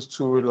have those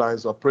 2 rail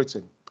lines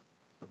operating.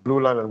 The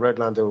Blue Line and Red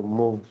Line, they will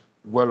move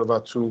well over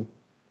 2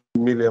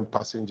 million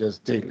passengers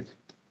daily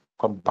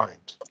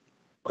combined,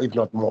 if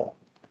not more.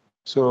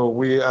 So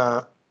we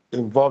are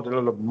involved in a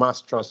lot of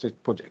mass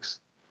transit projects.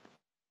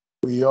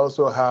 We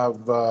also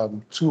have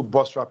 2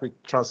 bus rapid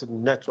transit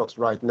networks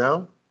right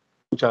now,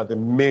 which are the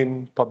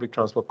main public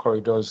transport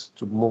corridors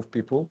to move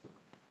people.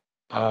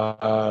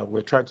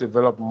 We're trying to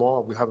develop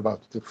more. We have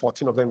about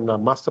 14 of them in our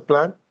master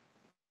plan.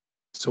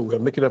 So we're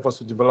making efforts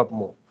to develop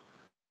more.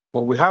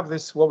 But we have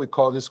what we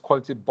call this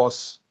quality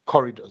bus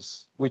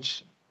corridors,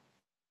 which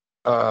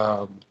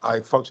are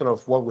a function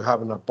of what we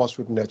have in our bus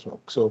route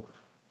network. So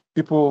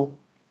people,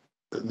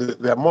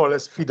 they are more or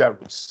less feeder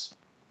routes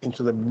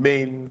into the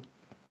main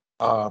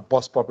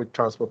bus public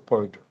transport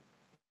corridor.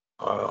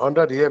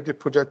 Under the AFD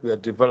project, we are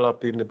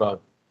developing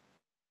about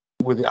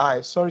with the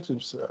eye. Sorry,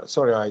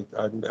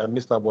 I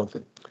missed that one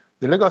thing.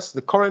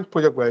 The current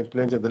project we're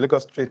implementing, the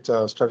Lagos State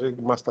Strategic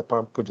Master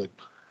Plan project,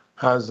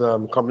 has a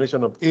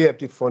combination of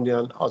AFD funding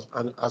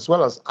and as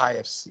well as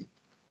IFC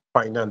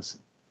financing.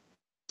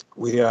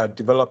 We are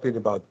developing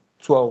about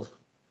 12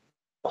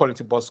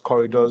 quality bus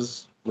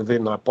corridors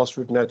within our bus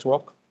route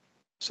network,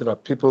 so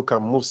that people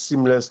can move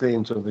seamlessly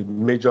into the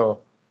major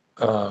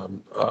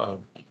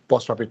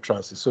bus rapid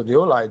transit. So the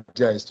whole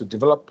idea is to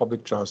develop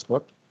public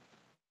transport,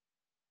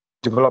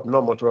 develop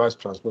non-motorized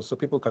transport, so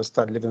people can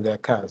start living their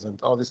cars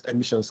and all these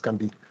emissions can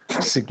be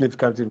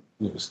significantly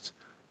reduced.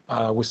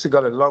 We still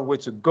got a long way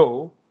to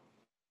go,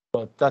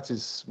 but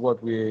that's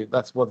what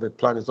the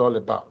plan is all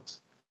about.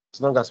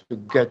 As long as we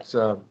get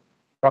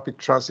rapid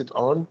transit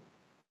on,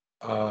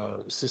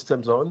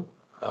 systems on,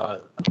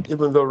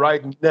 even though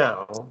right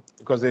now,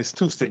 because there's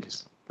 2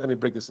 stages, let me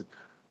break this in.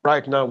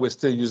 Right now, we're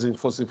still using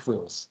fossil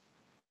fuels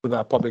with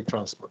our public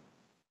transport.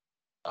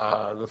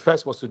 The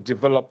first was to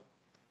develop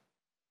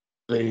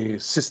the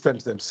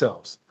systems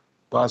themselves.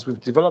 But as we've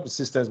developed the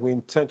systems, we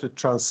intend to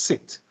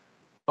transit,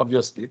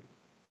 obviously,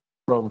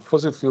 from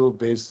fossil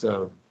fuel-based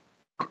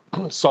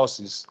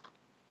sources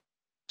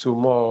to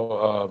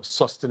more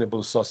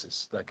sustainable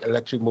sources, like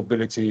electric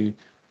mobility,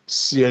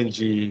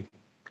 CNG,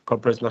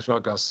 compressed natural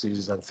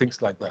gases, and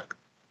things like that.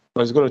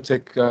 But it's going to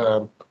take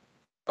a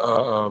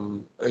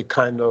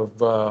kind of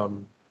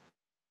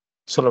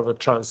sort of a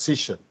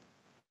transition.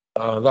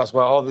 That's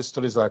why all these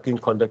studies are being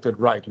conducted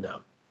right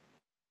now.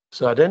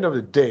 So at the end of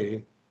the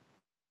day,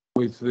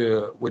 with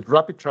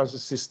rapid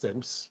transit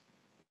systems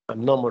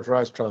and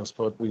non-motorized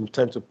transport, we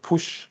intend to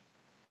push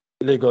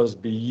Lagos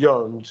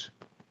beyond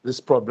these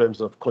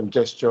problems of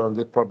congestion,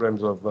 the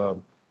problems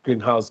of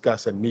greenhouse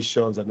gas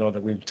emissions and all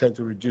that. We intend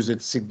to reduce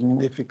it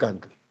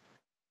significantly.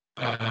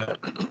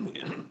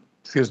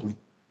 Excuse me.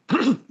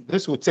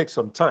 This will take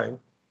some time,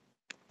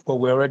 but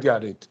we're already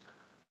at it.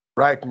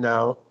 Right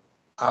now,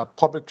 our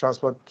public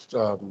transport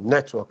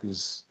network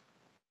is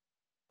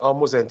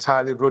almost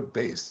entirely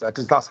road-based.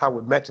 That's how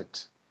we met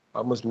it.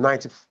 Almost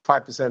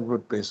 95%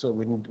 road-based. So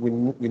we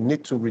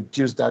need to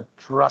reduce that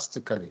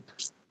drastically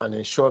and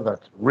ensure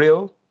that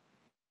rail,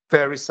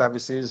 ferry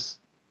services,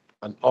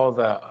 and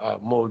other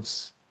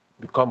modes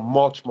become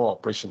much more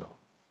operational.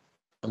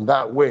 And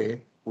that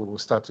way, we will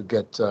start to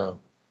get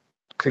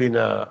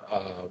cleaner,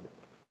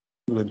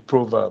 will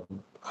improve the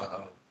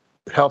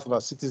health of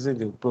our citizens,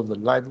 improve the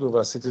livelihood of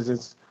our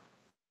citizens,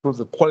 improve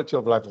the quality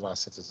of life of our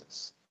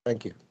citizens.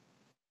 Thank you.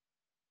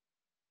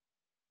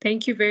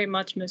 Thank you very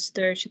much,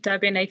 Mr.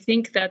 Chitabe. And I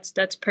think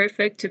that's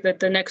perfect to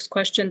the next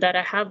question that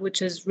I have,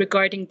 which is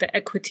regarding the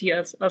equity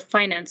of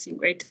financing,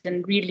 right?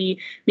 And really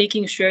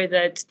making sure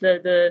that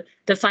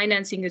the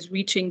financing is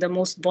reaching the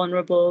most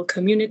vulnerable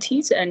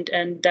communities and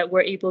that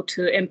we're able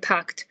to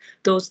impact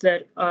those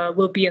that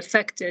will be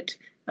affected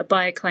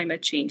by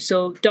climate change.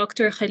 So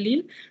Dr.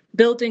 Khalil,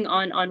 building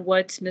on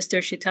what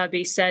Mr.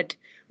 Chitabe said,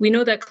 we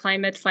know that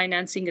climate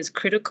financing is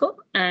critical,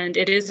 and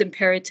it is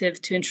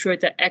imperative to ensure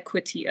the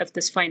equity of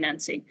this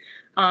financing,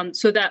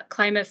 so that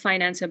climate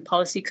finance and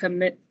policy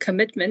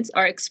commitments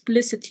are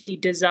explicitly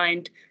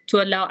designed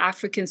to allow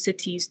African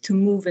cities to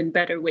move in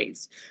better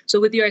ways.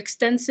 So with your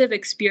extensive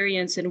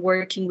experience in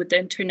working with the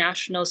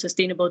international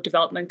sustainable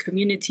development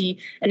community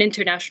and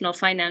international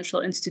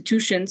financial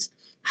institutions,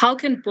 how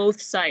can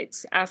both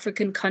sides,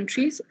 African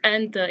countries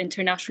and the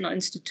international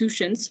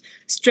institutions,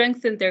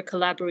 strengthen their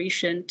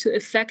collaboration to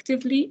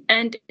effectively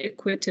and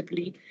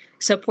equitably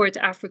support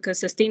Africa's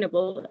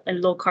sustainable and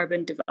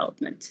low-carbon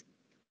development?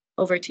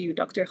 Over to you,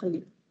 Dr.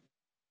 Khalil.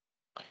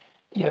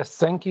 Yes,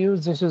 thank you.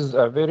 This is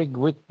a very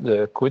good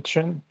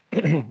question.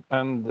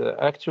 And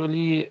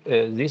actually,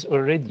 this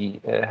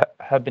already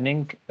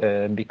happening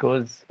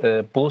because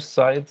both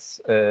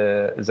sides,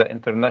 the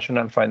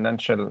international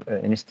financial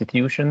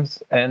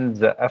institutions and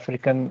the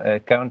African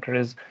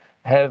countries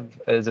have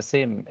the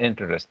same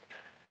interest.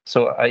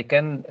 So I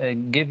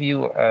can give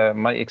you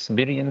my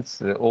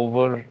experience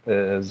over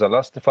the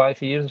last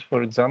 5 years,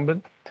 for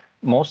example.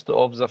 Most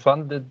of the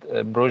funded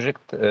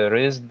project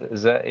raised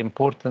the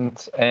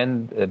importance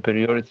and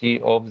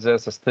priority of the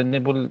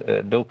sustainable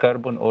low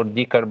carbon or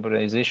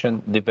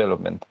decarbonization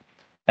development.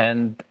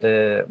 And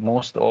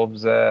most of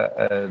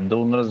the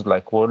donors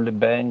like World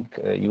Bank,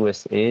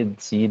 USAID,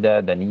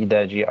 SIDA,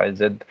 DANIDA,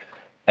 GIZ,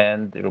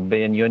 and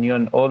European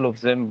Union, all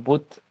of them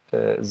put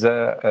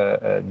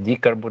the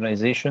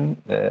decarbonization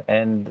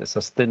and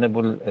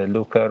sustainable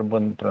low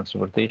carbon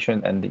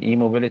transportation and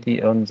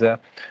e-mobility on the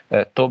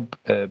top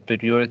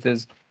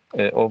priorities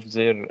of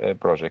their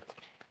project.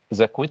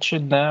 The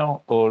question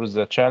now, or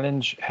the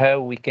challenge, how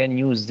we can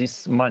use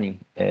this money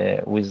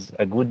with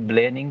a good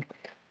planning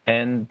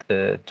and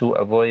to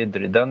avoid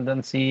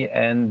redundancy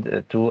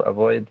and to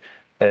avoid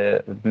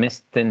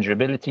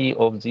mistangibility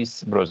of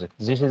this project.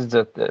 This is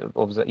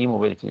of the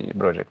e-mobility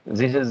project.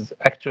 This is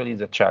actually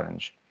the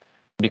challenge,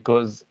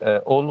 because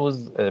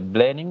always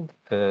planning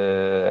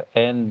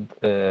and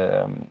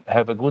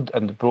have a good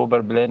and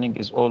proper planning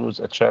is always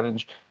a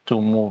challenge to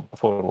move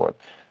forward.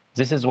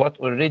 This is what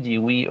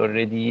we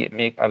already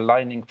make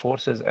aligning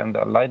forces and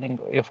aligning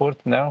effort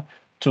now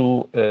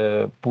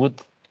to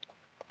put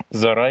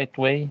the right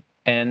way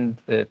and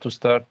to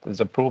start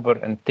the proper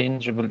and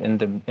tangible in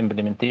the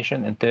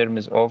implementation in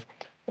terms of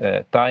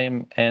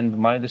time and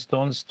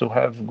milestones to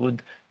have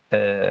good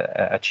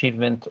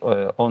achievement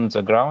on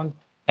the ground,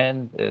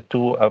 and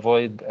to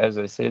avoid, as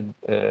I said,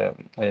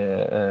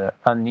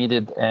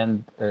 unneeded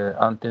and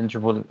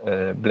untangible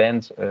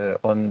plans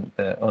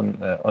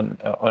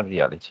on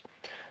reality.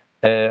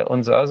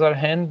 On the other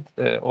hand,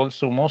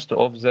 also most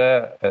of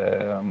the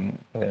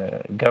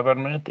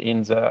government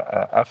in the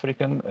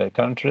African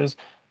countries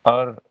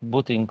are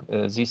putting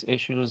these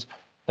issues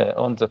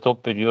on the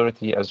top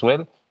priority as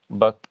well.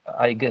 But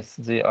I guess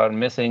they are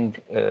missing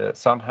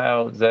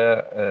somehow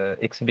the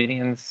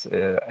experience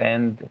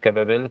and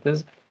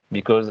capabilities,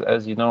 because,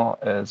 as you know,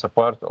 the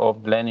part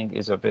of planning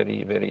is a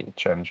very, very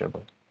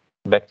changeable.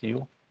 Back to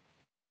you.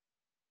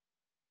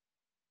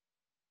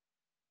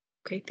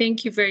 Okay,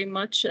 thank you very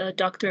much,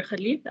 Dr.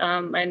 Khalil.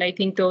 And I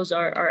think those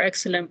are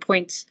excellent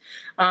points.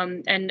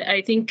 And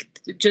I think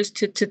just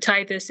to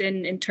tie this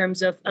in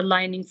terms of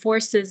aligning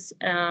forces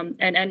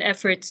and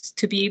efforts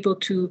to be able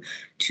to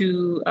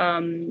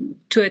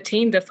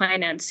attain the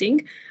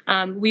financing,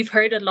 we've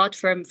heard a lot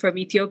from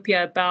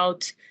Ethiopia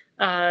about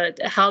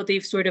how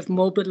they've sort of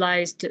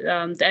mobilized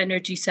the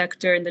energy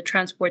sector and the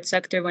transport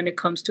sector when it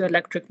comes to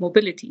electric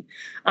mobility.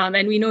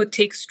 And we know it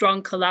takes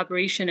strong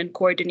collaboration and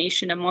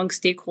coordination among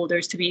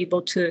stakeholders to be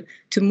able to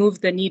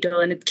move the needle,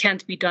 and it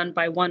can't be done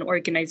by one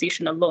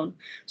organization alone.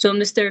 So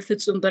Mr.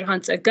 Fitsum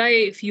Berhans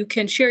Agaye, if you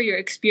can share your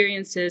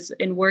experiences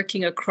in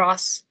working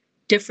across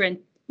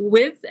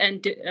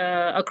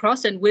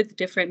across and with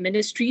different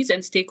ministries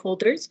and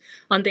stakeholders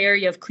on the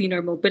area of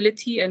cleaner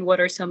mobility, and what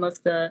are some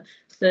of the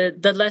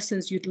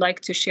lessons you'd like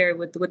to share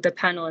with the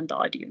panel and the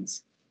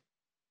audience?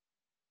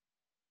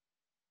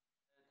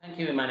 Thank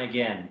you, Iman,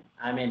 again.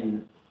 I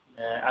mean,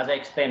 as I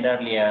explained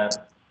earlier,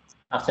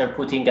 after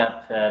putting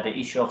up the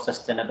issue of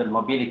sustainable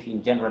mobility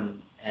in general,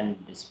 and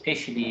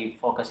especially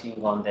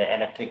focusing on the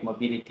electric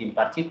mobility in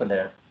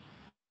particular,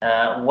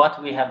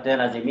 what we have done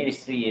as a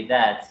ministry is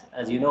that,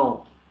 as you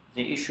know,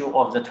 the issue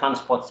of the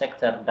transport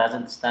sector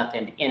doesn't start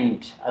and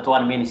end at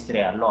one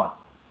ministry alone.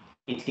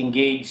 It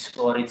engages,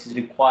 or it is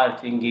required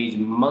to engage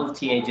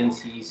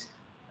multi-agencies.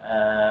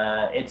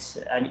 It's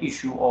an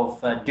issue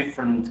of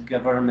different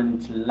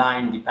government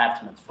line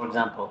departments. For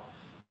example,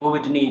 we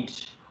would need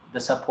the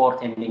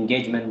support and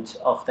engagement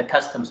of the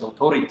customs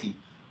authority,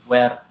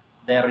 where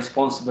they're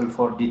responsible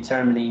for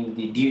determining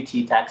the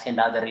duty, tax, and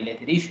other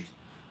related issues.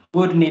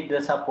 We would need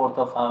the support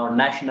of our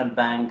national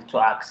bank to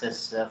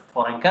access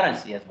foreign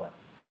currency as well.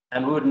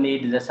 And we would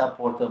need the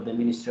support of the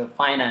Ministry of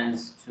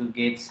Finance to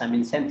get some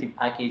incentive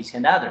package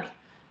and others.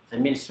 The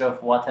Ministry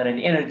of Water and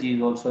Energy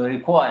is also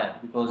required,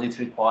 because it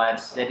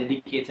requires a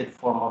dedicated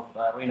form of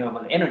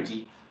renewable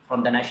energy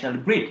from the national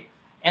grid.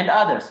 And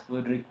others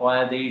would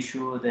require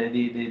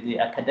the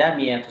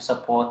academia to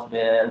support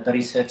the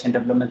research and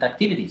development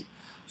activities.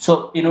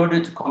 So in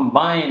order to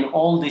combine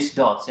all these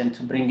dots and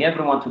to bring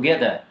everyone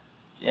together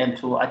and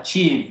to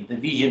achieve the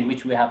vision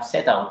which we have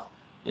set out,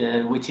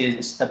 which is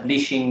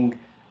establishing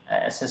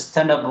a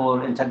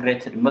sustainable,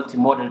 integrated,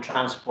 multimodal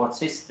transport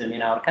system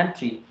in our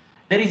country,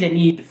 there is a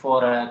need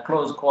for a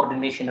close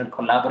coordination and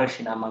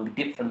collaboration among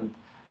different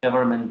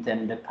government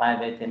and the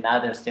private and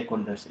other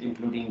stakeholders,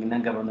 including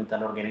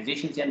non-governmental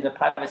organizations and the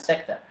private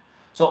sector.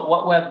 So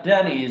what we have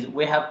done is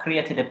we have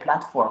created a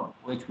platform,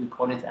 which we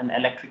call it an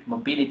electric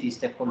mobility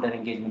stakeholder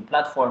engagement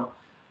platform,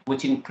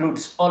 which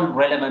includes all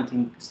relevant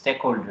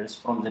stakeholders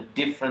from the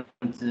different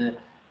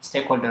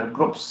stakeholder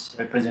groups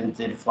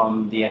represented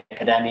from the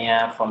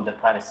academia, from the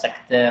private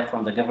sector,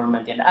 from the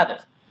government and others,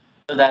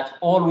 so that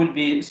all will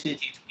be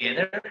sitting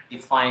together,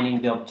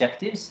 defining the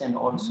objectives and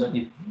also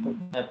the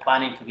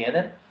planning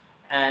together,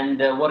 and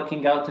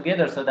working out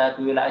together so that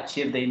we will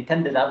achieve the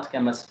intended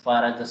outcome as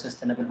far as the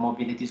sustainable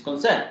mobility is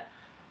concerned.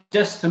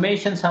 Just to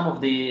mention some of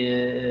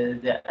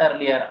the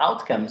earlier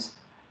outcomes,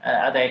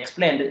 as I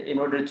explained, in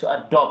order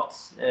to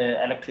adopt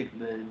electric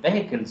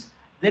vehicles,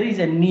 there is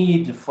a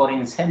need for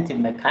incentive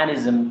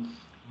mechanism,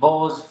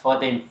 both for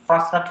the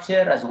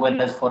infrastructure as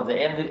well as for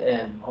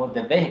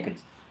the vehicles,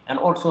 and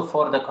also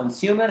for the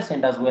consumers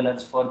and as well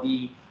as for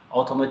the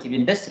automotive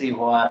industry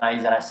who are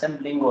either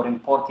assembling or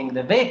importing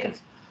the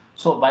vehicles.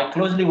 So by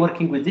closely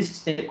working with these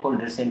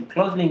stakeholders and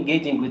closely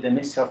engaging with the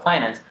Ministry of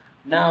Finance,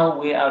 now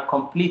we are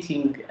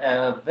completing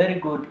a very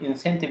good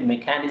incentive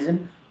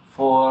mechanism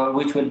for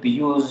which will be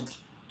used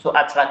to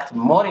attract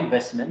more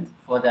investment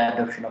for the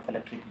adoption of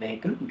electric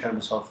vehicle in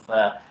terms of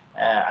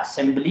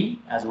assembly,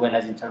 as well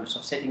as in terms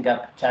of setting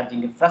up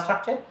charging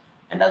infrastructure,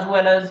 and as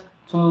well as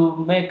to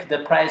make the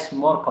price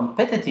more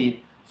competitive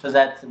so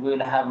that we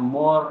will have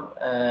more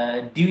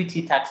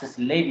duty taxes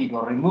levied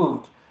or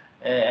removed,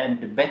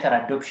 and better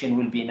adoption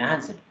will be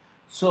enhanced.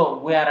 So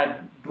we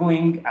are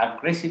doing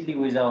aggressively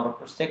with our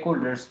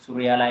stakeholders to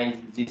realize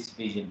this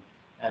vision.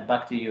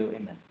 Back to you,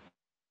 Iman.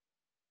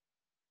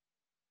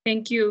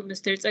 Thank you,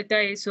 Mr.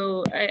 Zakai.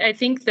 So I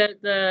think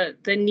that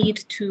the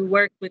need to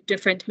work with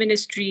different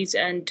ministries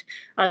and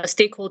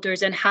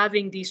stakeholders and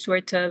having these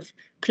sort of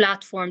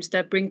platforms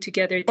that bring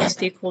together these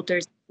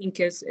stakeholders, I think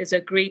is a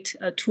great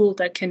tool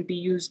that can be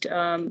used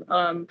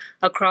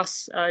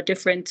across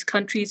different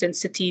countries and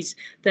cities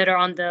that are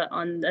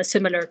on a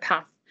similar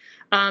path.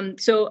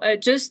 So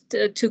just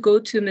to go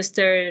to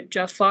Mr.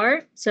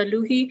 Jafar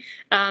Saluhi,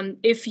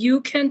 if you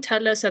can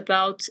tell us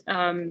about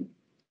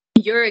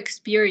your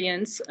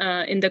experience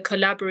in the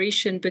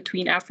collaboration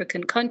between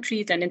African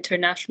countries and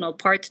international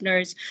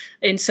partners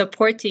in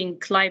supporting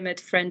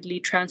climate-friendly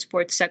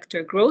transport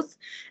sector growth,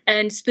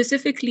 and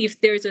specifically if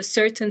there's a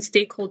certain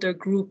stakeholder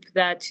group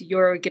that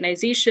your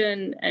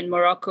organization and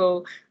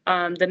Morocco,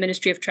 the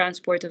Ministry of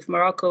Transport of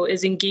Morocco,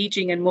 is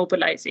engaging and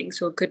mobilizing.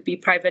 So it could be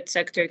private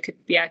sector, it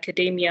could be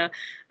academia,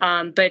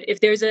 but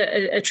if there's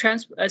a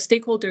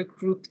stakeholder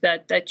group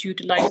that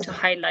you'd like to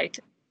highlight,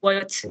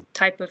 what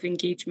type of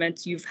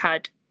engagements you've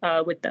had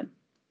with them?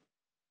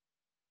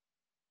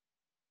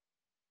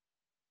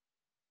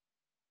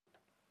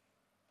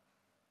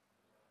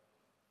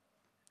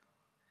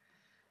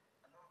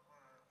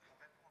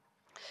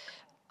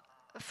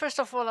 First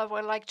of all, I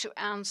would like to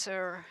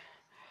answer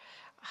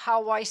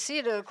how I see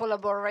the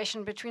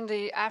collaboration between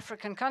the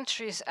African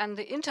countries and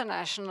the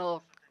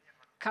international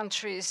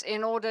countries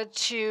in order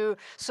to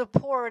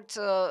support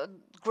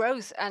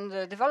growth and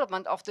the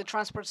development of the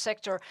transport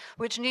sector,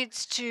 which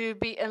needs to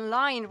be in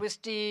line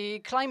with the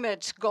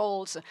climate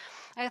goals.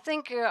 I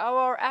think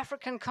our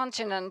African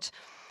continent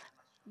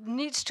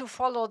needs to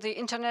follow the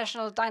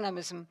international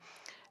dynamism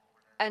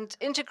and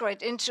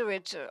integrate into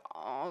it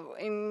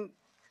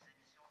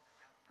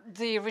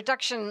the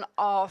reduction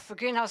of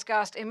greenhouse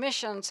gas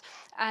emissions,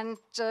 and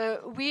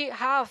we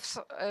have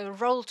a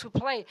role to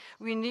play.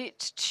 We need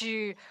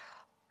to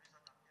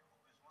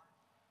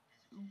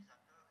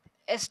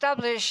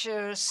establish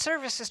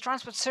services,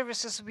 transport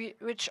services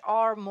which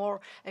are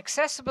more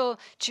accessible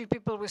to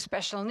people with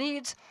special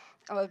needs,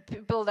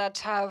 people that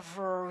have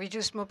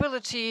reduced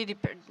mobility,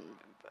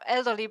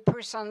 elderly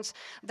persons,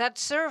 that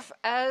serve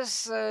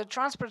as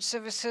transport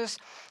services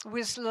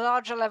with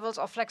larger levels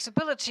of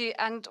flexibility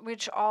and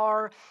which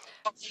are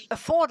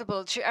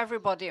affordable to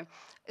everybody.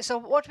 So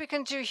what we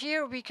can do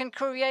here, we can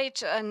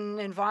create an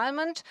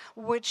environment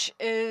which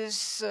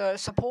is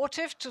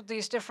supportive to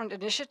these different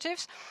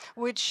initiatives,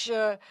 which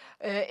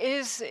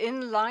is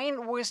in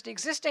line with the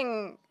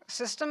existing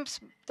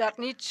systems that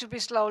need to be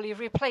slowly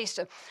replaced.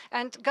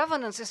 And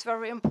governance is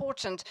very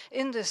important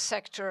in this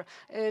sector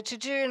to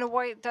do in a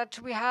way that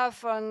we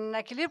have an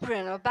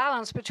equilibrium, a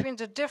balance between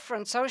the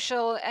different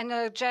social,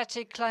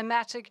 energetic,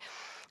 climatic,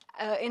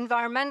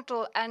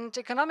 environmental and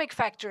economic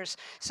factors.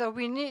 So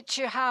we need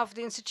to have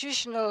the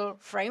institutional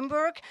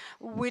framework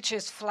which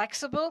is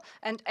flexible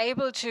and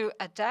able to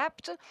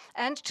adapt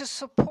and to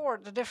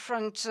support the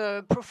different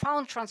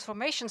profound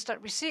transformations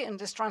that we see in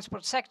this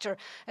transport sector,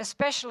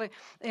 especially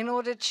in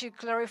order to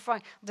clarify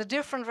the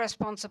different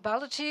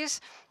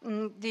responsibilities,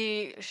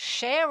 the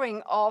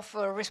sharing of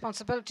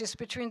responsibilities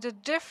between the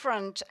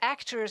different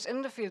actors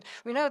in the field.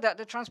 We know that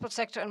the transport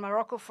sector in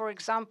Morocco, for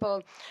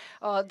example,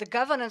 the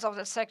governance of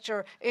that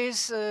sector is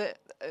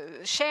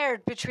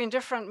shared between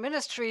different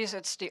ministries.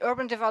 It's the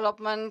urban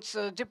development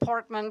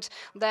department,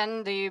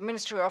 then the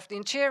Ministry of the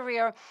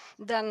Interior,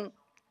 then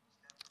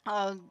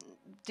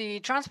the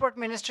transport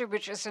ministry,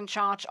 which is in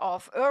charge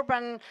of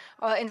urban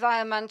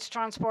environment,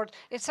 transport,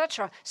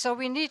 etc. So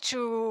we need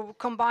to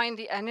combine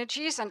the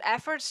energies and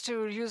efforts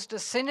to use the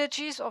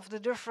synergies of the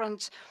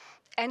different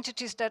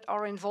entities that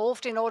are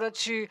involved in order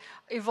to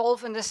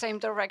evolve in the same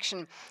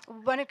direction.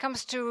 When it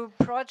comes to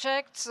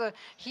projects,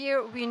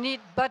 here we need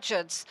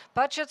budgets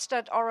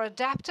that are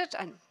adapted,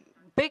 and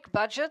big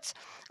budgets,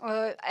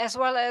 as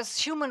well as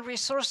human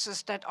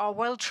resources that are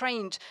well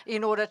trained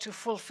in order to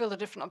fulfill the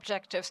different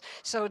objectives.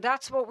 So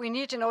that's what we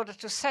need in order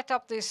to set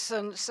up this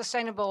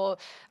sustainable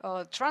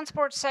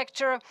transport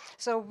sector.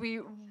 So we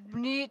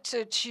need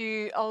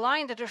to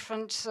align the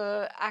different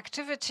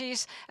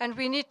activities, and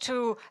we need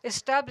to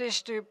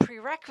establish the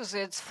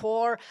prerequisites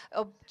for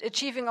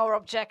achieving our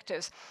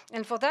objectives.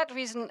 And for that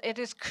reason, it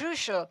is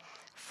crucial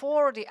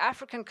for the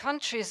African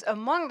countries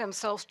among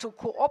themselves to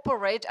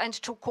cooperate and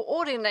to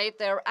coordinate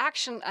their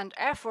action and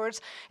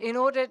efforts in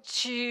order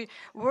to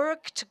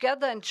work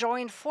together and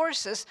join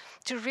forces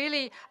to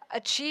really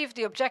achieve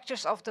the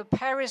objectives of the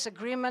Paris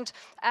Agreement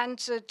and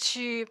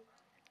to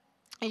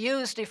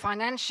use the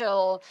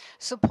financial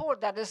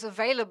support that is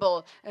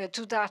available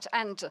to that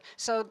end.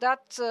 So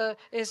that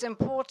is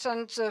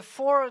important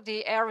for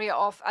the area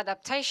of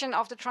adaptation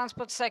of the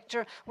transport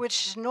sector,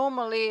 which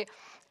normally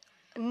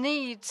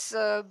needs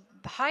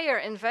higher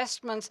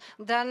investments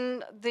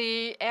than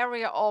the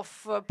area of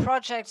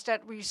projects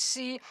that we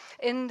see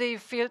in the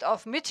field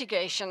of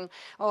mitigation,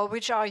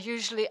 which are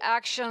usually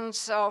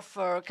actions of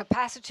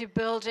capacity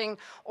building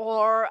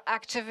or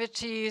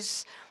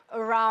activities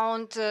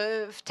around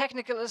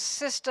technical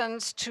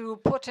assistance to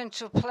put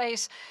into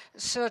place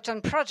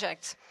certain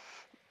projects.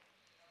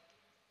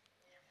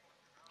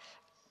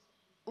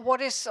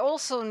 What is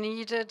also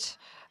needed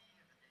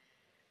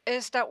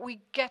is that we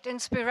get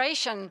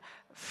inspiration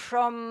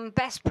from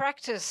best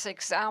practice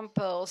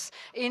examples,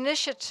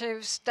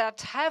 initiatives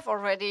that have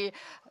already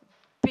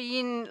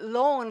been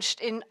launched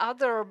in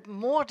other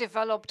more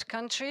developed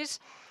countries,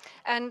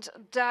 and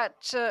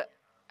that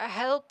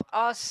help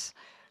us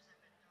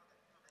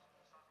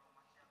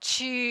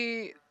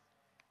to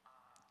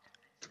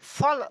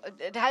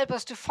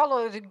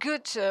follow the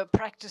good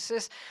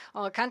practices,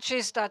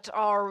 countries that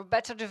are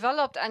better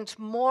developed and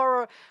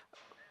more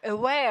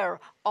aware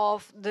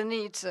of the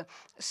needs.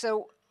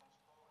 So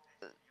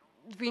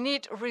we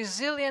need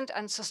resilient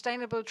and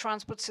sustainable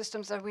transport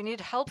systems, and we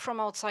need help from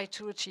outside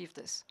to achieve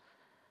this.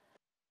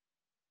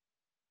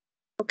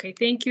 Okay,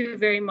 thank you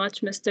very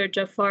much, Mr.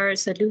 Jafar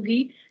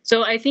Salouhi.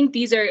 So I think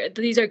these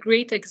are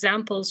great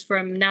examples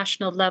from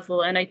national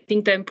level, and I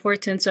think the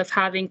importance of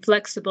having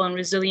flexible and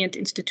resilient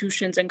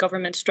institutions and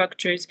government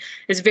structures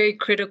is very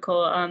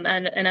critical.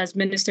 And as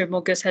Minister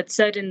Mogas had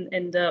said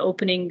in the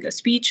opening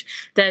speech,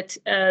 that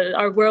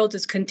our world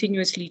is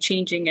continuously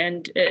changing,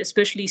 and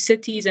especially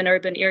cities and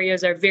urban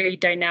areas are very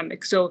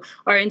dynamic. So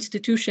our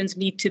institutions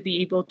need to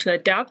be able to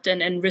adapt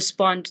and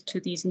respond to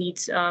these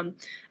needs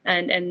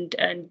and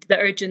the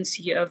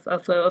urgency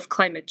of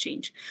climate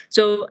change.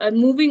 So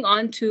moving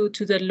on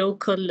to the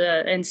local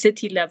and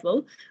city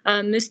level,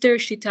 Mr.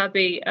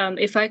 Shitabe,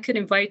 if I could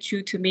invite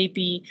you to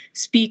maybe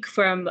speak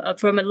from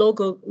a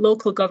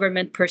local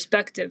government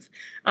perspective,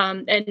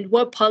 and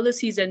what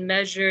policies and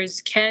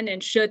measures can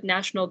and should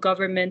national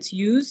governments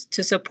use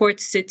to support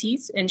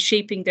cities in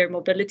shaping their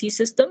mobility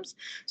systems?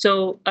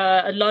 So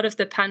a lot of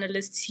the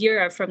panelists here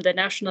are from the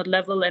national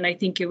level, and I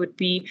think it would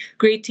be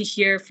great to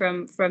hear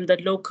from the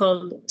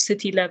local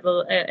city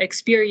level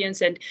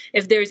experience. And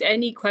if there's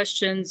any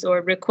questions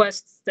or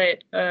requests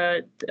that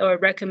or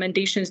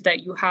recommendations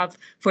that you have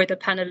for the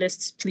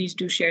panelists, please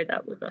do share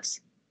that with us.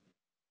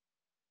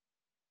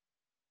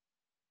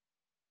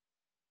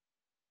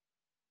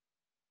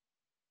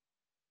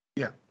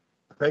 Yeah,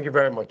 thank you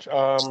very much.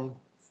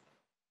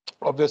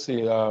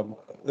 Obviously,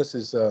 this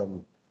is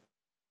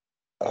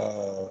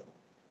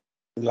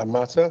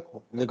LAMATA,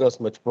 Lagos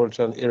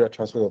Metropolitan Area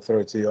Transport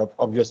Authority.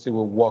 Obviously,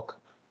 will work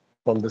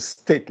from the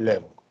state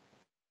level.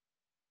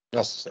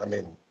 That's, I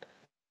mean,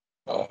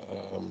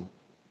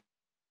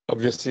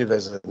 obviously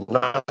there's a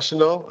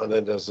national and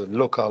then there's a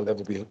local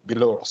level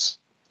below us.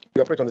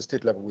 We operate on the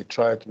state level.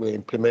 We're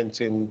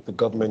implementing the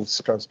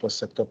government's transport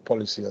sector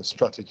policy and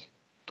strategy,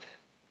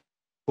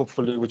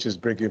 hopefully, which is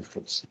bringing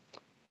fruits.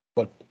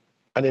 But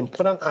an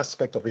important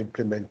aspect of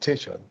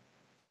implementation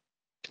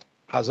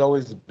has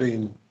always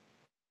been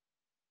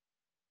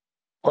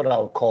what I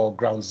would call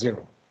ground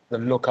zero, the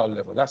local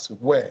level. That's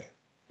where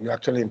you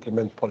actually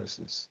implement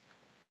policies.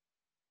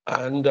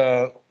 And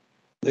the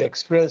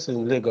experience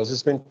in Lagos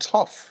has been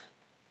tough.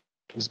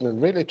 It's been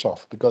really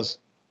tough because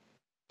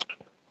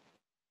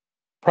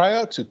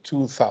prior to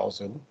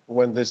 2000,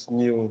 when this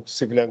new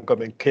civilian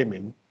government came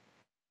in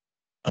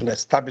and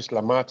established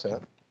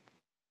LAMATA,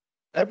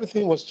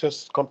 everything was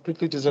just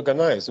completely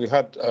disorganized. We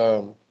had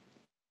a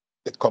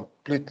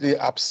completely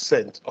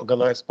absent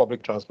organized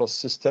public transport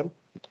system.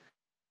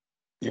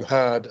 You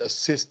had a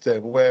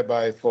system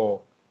whereby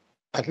for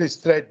at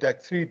least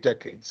three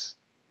decades,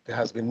 there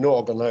has been no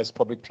organized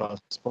public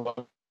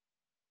transport.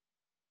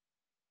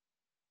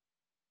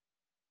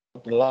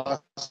 The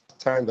last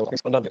time that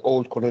was under the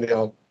old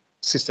colonial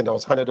system that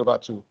was handed over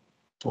to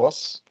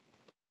us.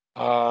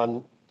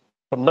 And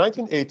from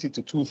 1980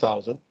 to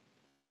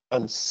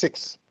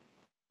 2006,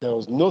 there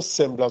was no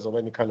semblance of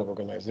any kind of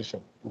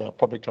organization in our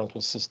public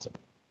transport system.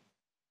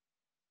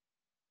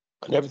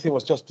 And everything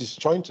was just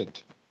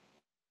disjointed.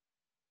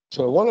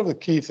 So one of the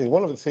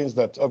things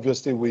that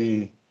obviously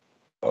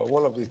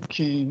one of the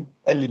key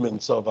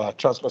elements of our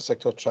transport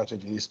sector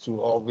strategy is to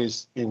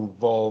always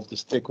involve the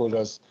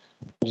stakeholders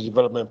in the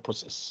development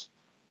process.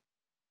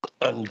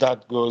 And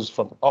that goes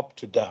from up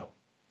to down.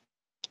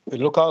 The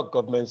local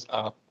governments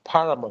are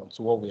paramount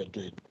to what we are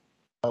doing.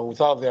 And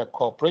without their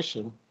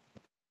cooperation,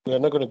 we are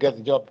not going to get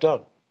the job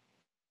done.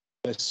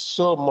 There's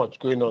so much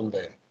going on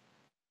there.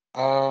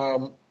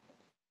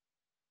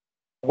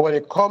 When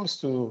it comes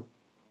to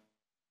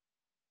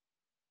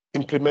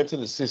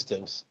implementing the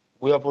systems,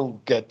 we often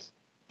get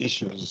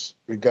issues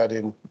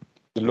regarding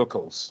the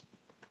locals.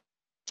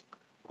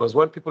 Because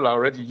when people are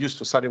already used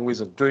to certain ways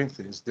of doing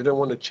things, they don't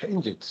want to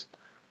change it.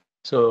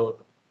 So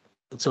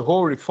it's a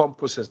whole reform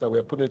process that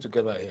we're putting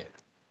together here.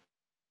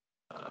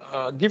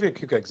 I'll give you a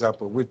quick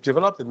example. We've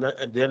developed the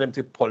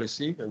NMT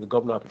policy, and the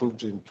governor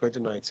approved in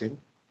 2019.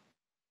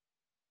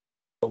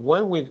 But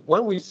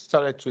when we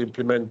started to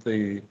implement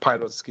the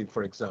pilot scheme,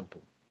 for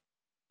example,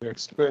 we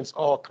experienced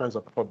all kinds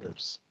of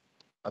problems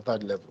at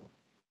that level.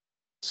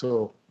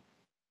 So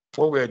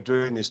what we're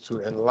doing is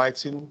to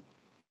enlighten,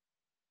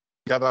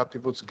 gather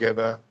people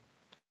together,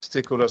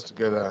 stakeholders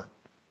together,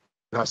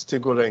 have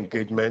stakeholder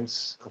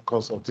engagements and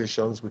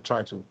consultations. We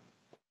try to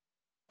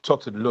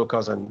talk to the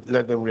locals and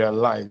let them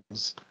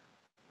realize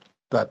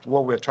that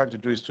what we're trying to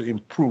do is to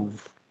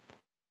improve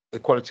the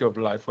quality of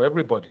life for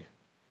everybody.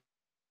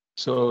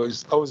 So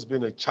it's always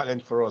been a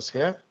challenge for us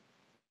here,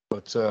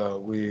 but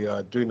we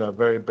are doing our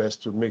very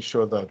best to make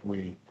sure that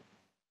we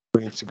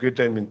integrate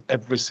them in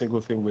every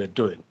single thing we're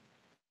doing.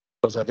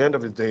 Because at the end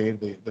of the day,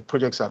 the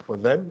projects are for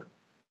them,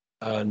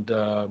 and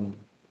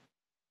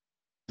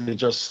they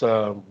just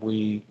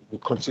we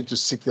continue to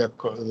seek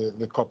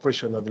the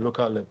cooperation at the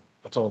local level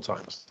at all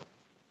times.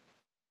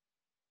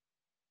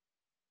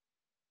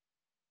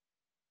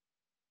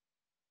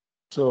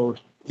 So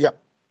yeah,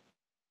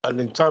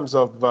 and in terms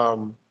of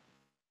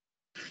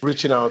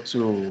reaching out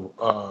to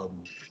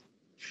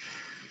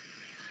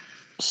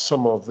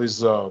some of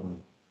these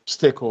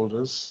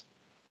stakeholders,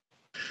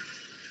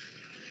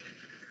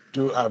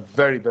 do our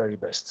very, very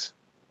best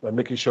by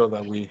making sure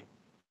that we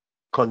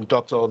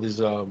conduct all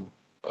these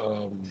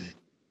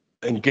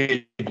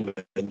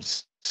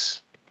engagements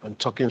and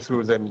talking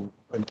through them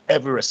in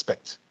every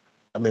respect.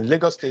 I mean,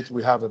 Lagos State,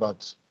 we have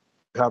about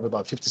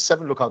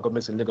 57 local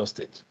governments in Lagos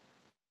State.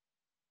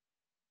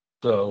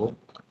 So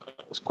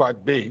it's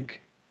quite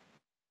big,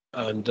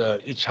 and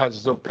each has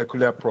its own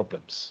peculiar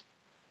problems.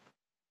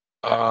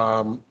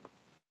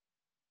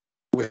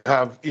 We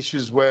have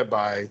issues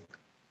whereby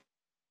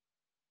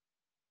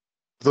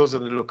those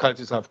in the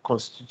localities have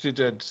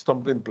constituted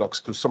stumbling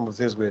blocks to some of the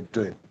things we're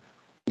doing.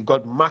 We've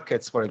got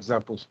markets, for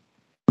example,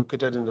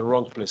 located in the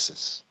wrong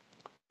places,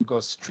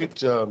 because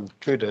street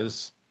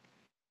traders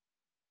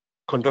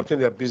conducting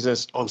their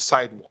business on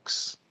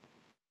sidewalks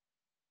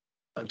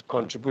and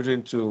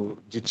contributing to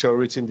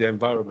deteriorating the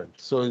environment.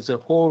 So it's a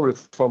whole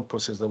reform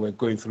process that we're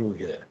going through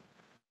here.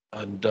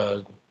 And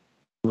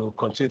we'll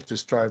continue to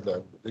strive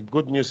that. The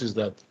good news is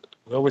that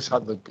we always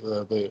have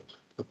the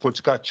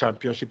political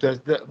championship.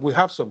 We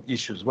have some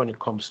issues when it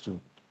comes to,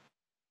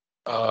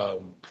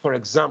 for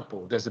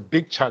example, there's a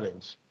big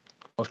challenge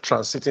of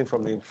transiting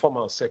from the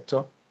informal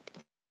sector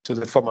to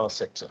the formal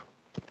sector.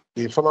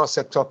 The informal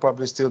sector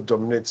probably still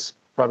dominates,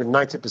 probably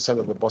 90%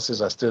 of the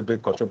buses are still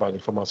being controlled by the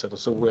informal sector.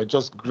 So we're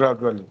just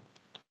gradually,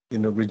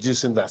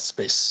 reducing that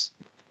space.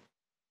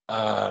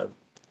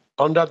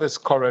 Under this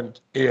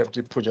current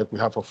AFD project we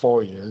have for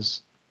 4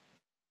 years,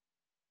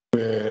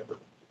 we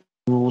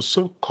will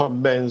soon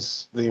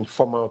commence the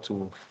informal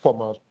to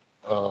formal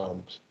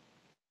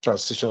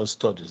transition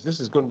studies.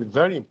 This is going to be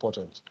very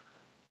important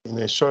in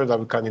ensuring that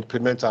we can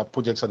implement our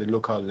projects at the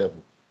local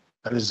level.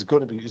 And it's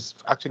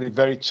actually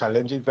very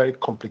challenging, very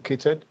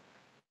complicated.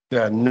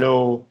 There are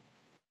no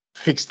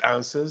fixed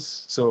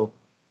answers. So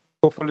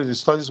hopefully the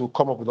studies will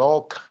come up with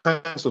all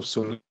kinds of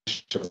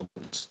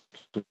solutions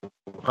to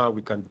how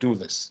we can do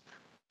this.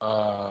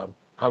 How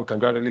we can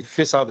gradually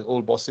phase out the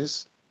old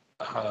buses,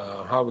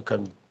 how we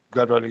can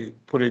gradually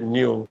put in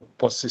new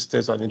bus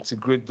systems and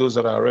integrate those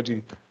that are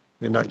already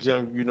the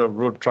Nigerian Union of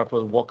Road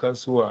Transport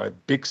Workers, who are a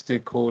big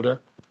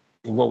stakeholder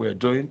in what we're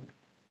doing.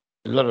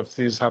 A lot of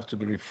things have to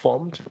be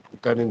reformed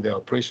regarding their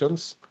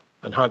operations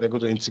and how they're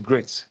going to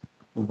integrate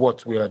with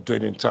what we are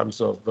doing in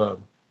terms of the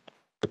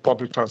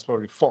public transport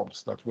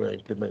reforms that we're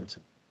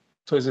implementing.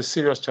 So it's a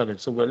serious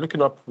challenge. So we're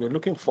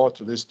looking forward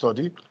to this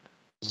study.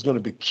 It's going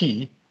to be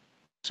key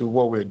to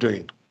what we're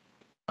doing.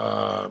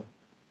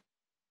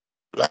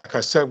 Like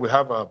I said, we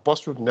have a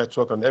bus route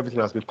network and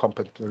everything has been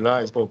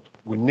compartmentalized, but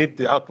we need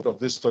the output of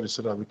this study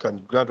so that we can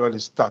gradually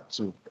start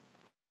to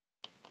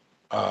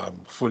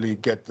fully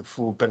get the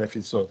full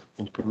benefits of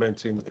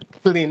implementing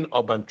clean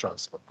urban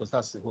transport, because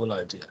that's the whole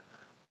idea.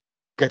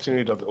 Getting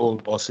rid of the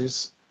old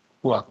buses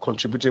who are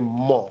contributing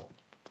more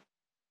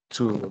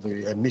to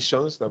the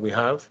emissions that we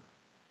have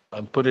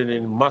and putting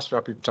in mass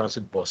rapid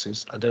transit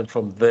buses. And then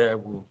from there,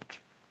 we'll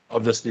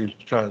obviously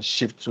try and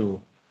shift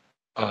to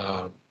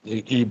the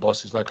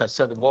e-buses. Like I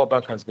said, the World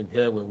Bank has been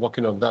here. We're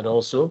working on that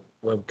also,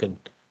 where we can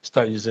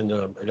start using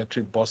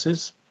electric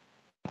buses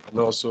and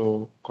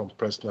also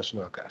compressed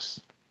natural gas.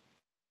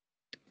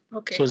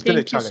 Okay, so it's been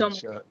a thank you so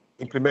challenge much.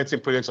 implementing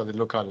projects on the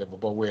local level,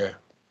 but we're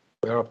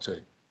up to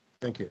it.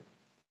 Thank you.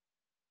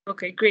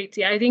 Okay, great.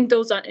 Yeah, I think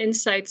those are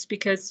insights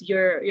because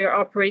you're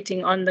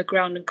operating on the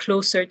ground and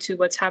closer to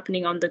what's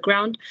happening on the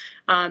ground.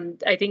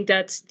 I think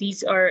that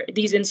these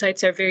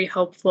insights are very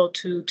helpful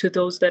to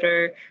those that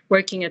are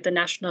working at the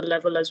national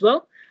level as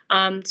well.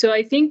 So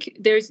I think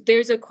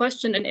there's a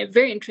question, and a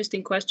very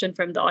interesting question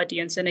from the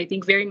audience, and I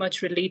think very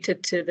much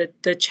related to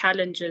the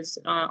challenges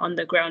on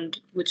the ground,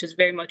 which is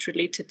very much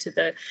related to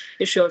the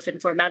issue of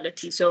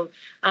informality. So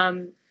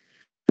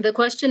the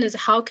question is,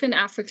 how can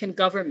African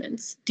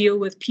governments deal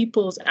with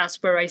people's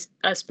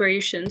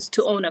aspirations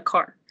to own a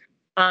car?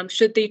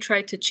 Should they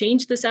try to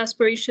change this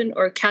aspiration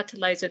or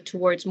catalyze it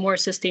towards more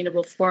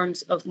sustainable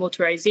forms of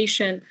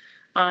motorization,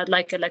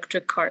 like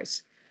electric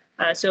cars?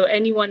 So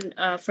anyone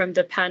from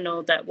the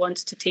panel that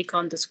wants to take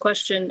on this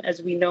question,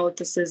 as we know,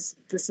 this is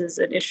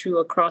an issue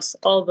across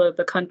all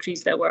the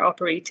countries that we're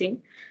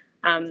operating.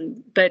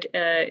 But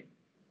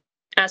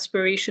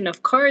aspiration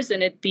of cars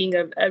and it being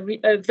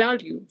a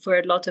value for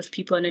a lot of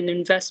people and an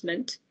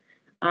investment.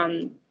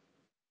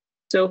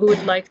 So who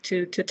would like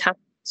to tap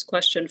this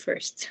question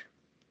first?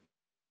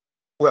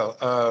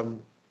 Well,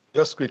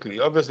 just quickly,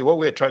 obviously what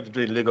we're trying to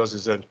do in Lagos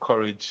is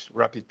encourage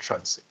rapid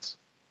transit,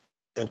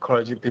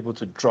 encouraging people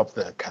to drop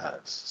their cars.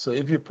 So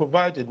if you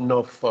provide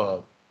enough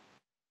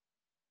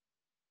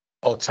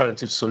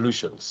alternative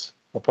solutions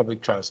for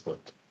public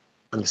transport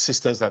and the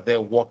systems that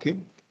they're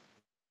working,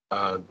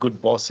 good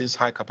buses,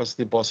 high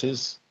capacity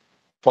buses,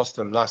 first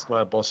and last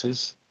mile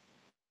buses.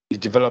 You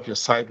develop your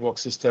sidewalk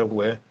system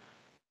where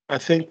I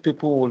think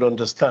people will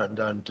understand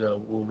and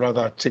will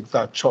rather take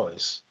that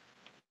choice.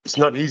 It's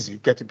not easy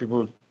getting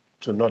people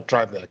to not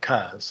drive their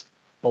cars,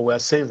 but we're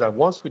saying that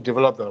once we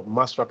develop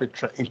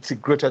the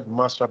integrated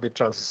mass rapid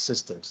transit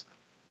systems,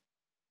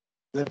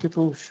 then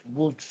people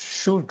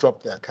should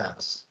drop their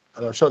cars.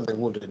 And I'm sure they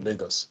would in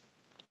Lagos.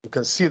 You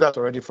can see that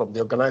already from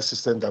the organized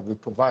system that we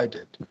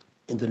provided.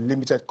 In the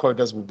limited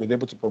corridors we've been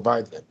able to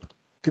provide them,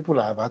 people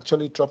have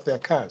actually dropped their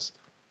cars.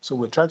 So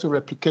we're trying to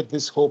replicate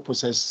this whole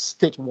process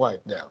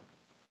statewide now.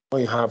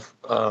 When you have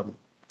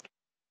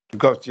you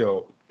got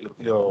your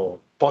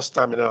bus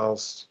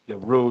terminals, your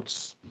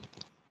roads,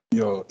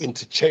 your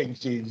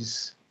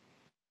interchanges,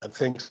 and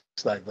things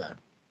like that.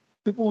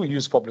 People will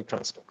use public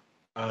transport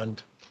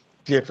and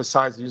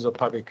de-emphasize the use of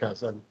private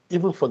cars. And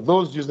even for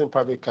those using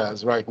private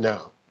cars right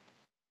now,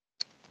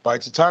 by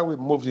the time we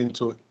moved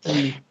into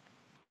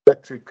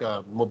electric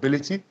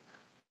mobility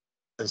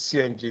and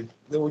CNG,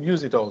 they will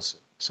use it also.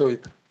 So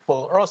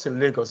for us in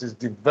Lagos, it's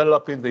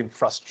developing the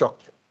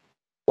infrastructure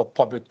for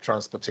public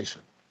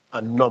transportation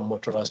and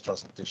non-motorized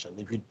transportation.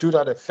 If you do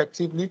that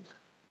effectively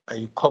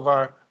and you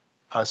cover,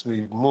 as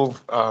we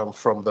move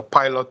from the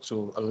pilot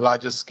to a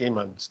larger scheme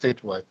and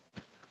statewide,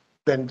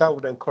 then that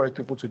would encourage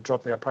people to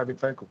drop their private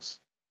vehicles.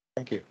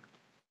 Thank you.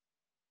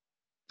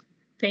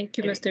 Thank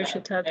you, Mr.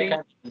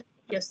 Shatabi.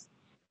 Yes.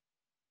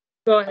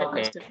 Go ahead,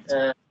 Okay.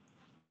 Mr.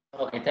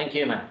 Okay, thank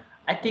you, man.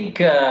 I think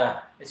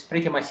it's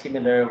pretty much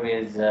similar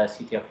with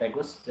City of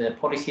Lagos. The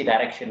policy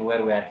direction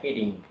where we are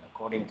heading,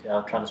 according to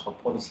our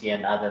transport policy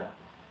and other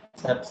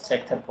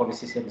sub-sector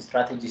policies and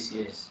strategies,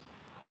 is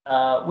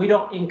we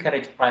don't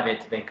encourage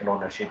private vehicle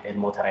ownership and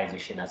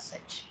motorization as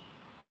such.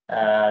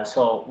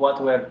 So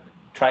what we're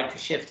trying to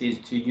shift is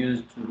to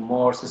use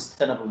more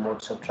sustainable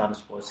modes of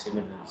transport,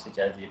 similar such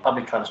as the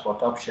public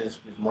transport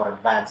options with more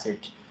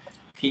advanced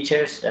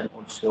features and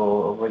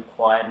also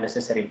require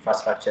necessary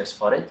infrastructures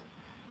for it,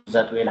 so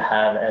that we'll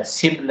have a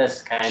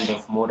seamless kind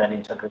of mode and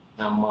integration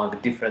among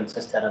different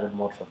sustainable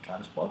modes of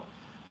transport.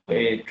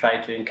 We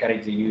try to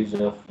encourage the use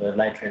of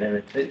light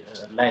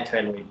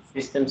railway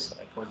systems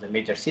across the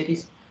major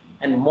cities.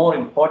 And more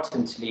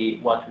importantly,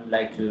 what we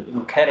like to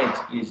encourage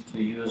is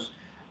to use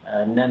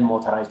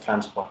non-motorized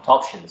transport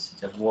options,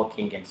 such as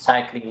walking and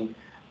cycling,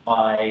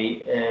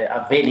 by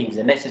availing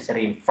the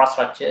necessary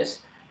infrastructures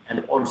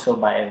and also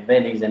by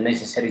availing the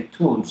necessary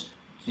tools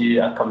to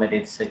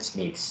accommodate such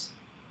needs.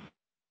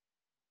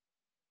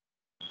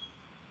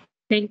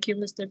 Thank you,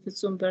 Mr.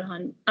 Fitsum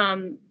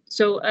Berhan.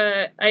 So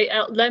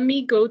let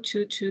me go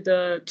to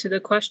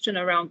the question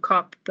around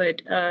COP,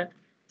 but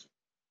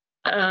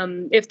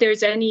if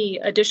there's any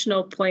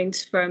additional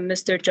points from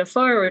Mr.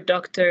 Jafar or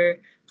Dr.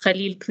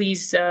 Khalil,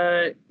 please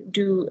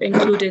do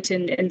include it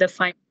in the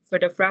final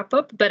sort of wrap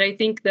up. But I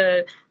think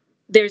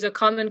there's a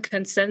common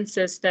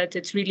consensus that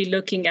it's really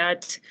looking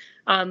at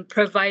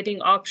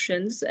providing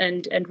options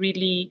and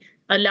really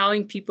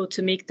allowing people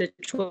to make the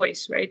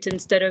choice, right?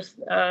 Instead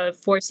of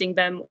forcing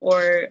them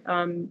or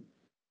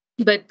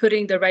but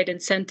putting the right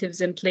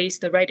incentives in place,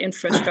 the right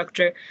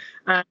infrastructure.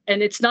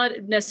 And it's not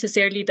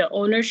necessarily the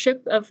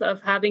ownership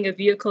of having a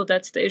vehicle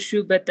that's the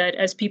issue, but that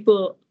as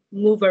people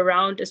move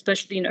around,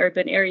 especially in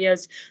urban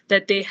areas,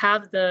 that they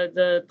have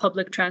the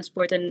public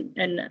transport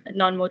and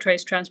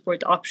non-motorized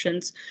transport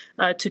options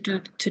to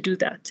do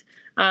that.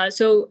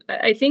 So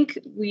I think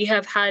we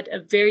have had a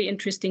very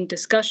interesting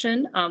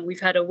discussion.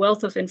 We've had a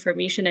wealth of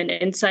information and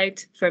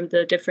insight from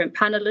the different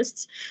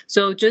panelists.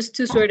 So just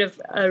to sort of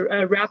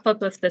a wrap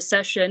up of the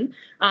session,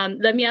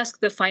 let me ask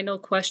the final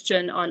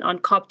question on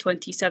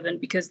COP27,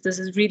 because this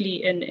is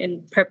really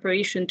in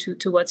preparation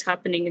to what's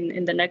happening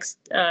in the next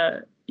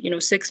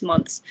 6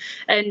 months.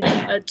 And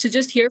to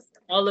just hear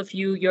from all of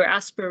you, your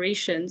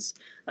aspirations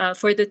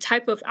for the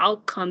type of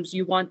outcomes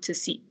you want to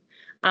see.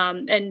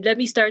 And let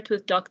me start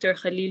with Dr.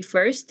 Khalil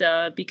first,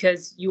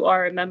 because you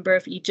are a member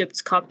of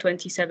Egypt's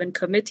COP27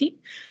 committee.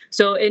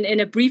 So in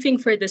a briefing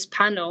for this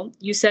panel,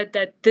 you said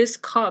that this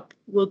COP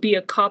will be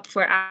a COP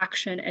for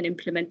action and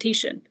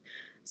implementation.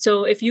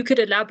 So if you could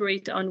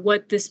elaborate on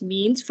what this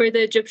means for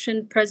the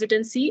Egyptian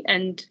presidency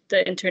and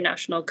the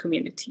international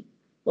community.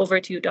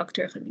 Over to you,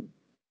 Dr. Khalil.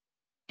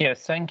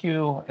 Yes, thank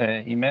you,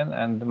 Iman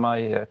and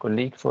my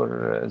colleague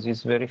for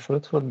this very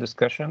fruitful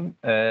discussion,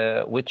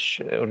 which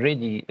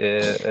already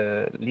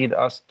lead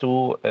us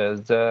to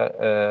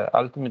the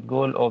ultimate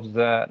goal of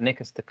the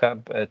next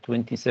COP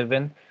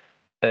 27,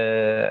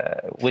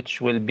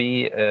 which will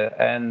be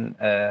an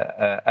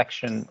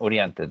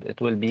action-oriented.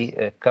 It will be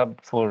a COP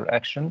for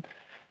action.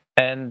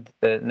 And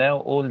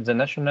now all the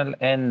national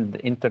and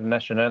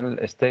international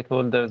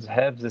stakeholders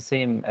have the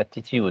same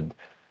attitude.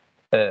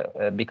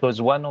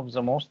 Because one of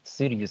the most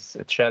serious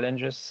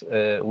challenges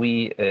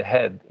we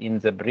had in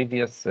the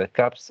previous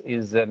COPs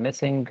is the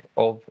missing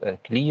of a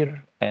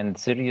clear and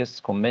serious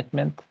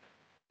commitment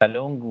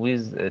along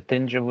with a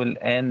tangible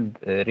and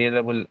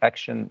reliable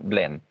action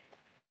plan.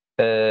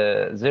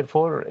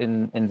 Therefore,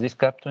 in this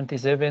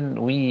COP27,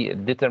 we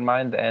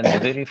determined and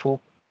very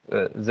focused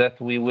that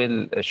we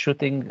will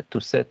shooting to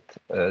set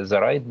the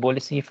right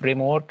policy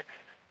framework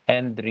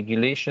and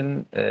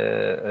regulation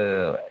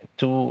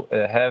to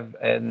have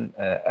an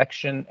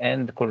action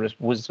and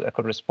with a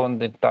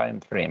corresponding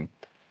time frame.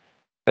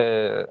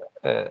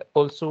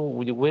 Also,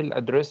 we will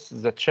address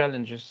the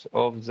challenges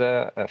of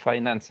the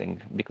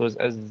financing, because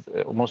as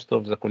most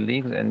of the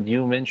colleagues and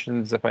you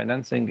mentioned, the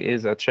financing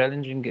is a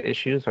challenging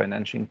issue,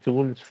 financing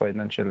tools,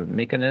 financial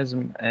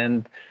mechanism,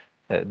 and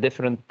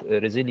different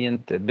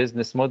resilient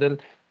business model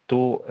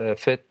to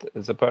fit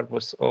the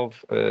purpose of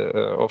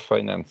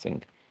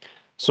financing.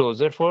 So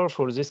therefore,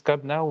 for this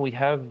COP now, we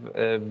have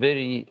a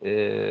very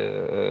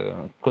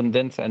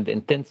condensed and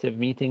intensive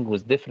meeting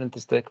with different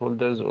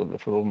stakeholders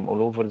from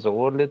all over the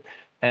world,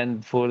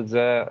 and for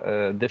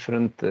the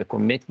different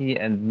committee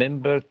and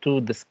member to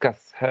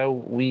discuss how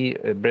we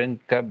bring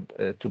COP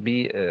to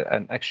be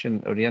an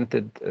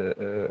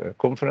action-oriented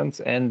conference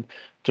and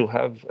to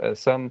have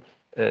some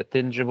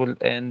tangible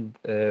and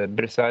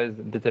precise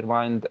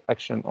determined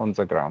action on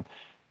the ground.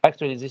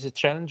 Actually, this is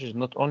challenge is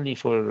not only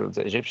for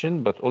the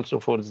Egyptian, but also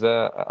for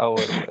our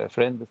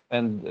friends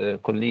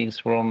and colleagues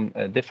from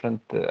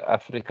different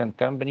African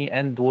company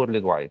and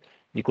worldwide.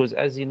 Because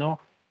as you know,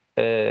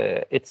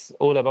 it's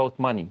all about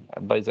money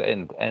by the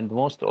end, and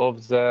most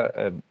of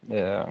the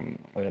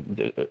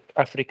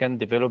African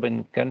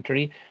developing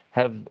country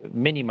have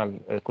minimal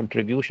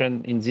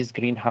contribution in these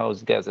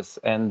greenhouse gases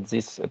and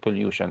this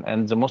pollution.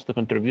 And the most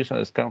contribution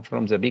has come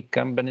from the big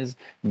companies,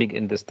 big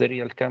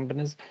industrial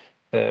companies,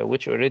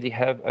 which already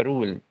have a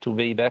rule to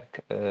pay back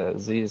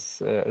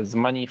this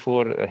money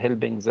for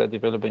helping the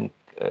developing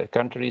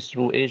countries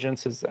through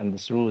agencies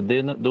and through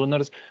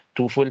donors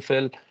to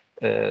fulfill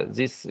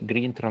this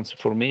green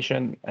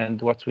transformation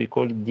and what we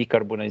call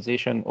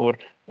decarbonization or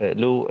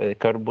low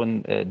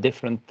carbon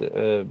different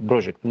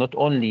project, not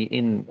only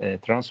in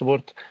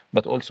transport,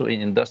 but also in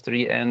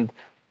industry and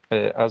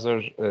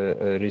other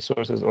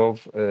resources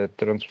of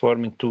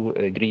transforming to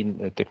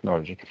green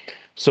technology.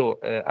 So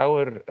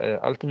our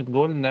ultimate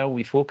goal now,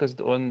 we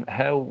focused on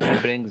how we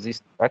bring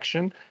this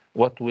action,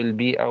 what will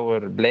be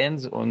our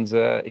plans on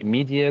the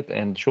immediate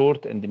and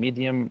short and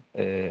medium,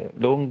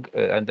 long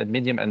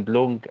and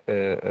long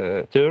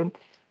term,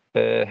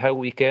 how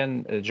we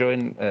can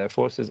join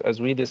forces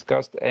as we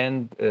discussed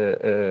and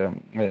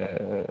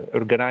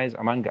organize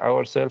among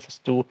ourselves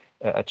to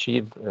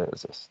achieve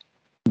this.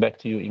 Back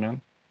to you,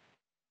 Iman.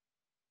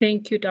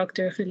 Thank you,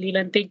 Dr. Khalil,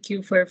 and thank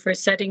you for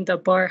setting the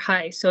bar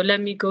high. So let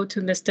me go to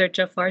Mr.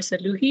 Jafar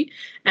Saluhi,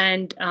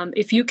 and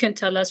if you can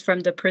tell us from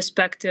the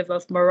perspective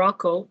of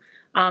Morocco,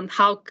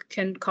 how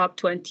can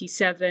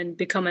COP27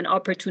 become an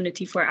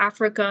opportunity for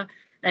Africa,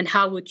 and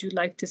how would you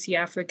like to see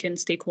African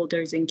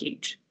stakeholders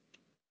engage?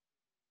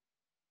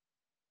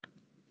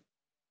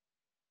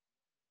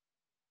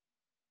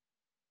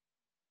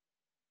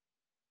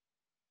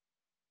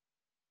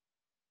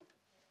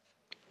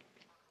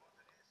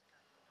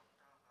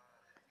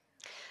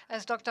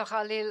 As Dr.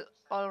 Khalil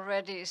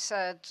already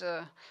said,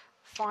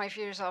 5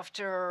 years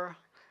after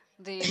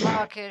the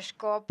Marrakesh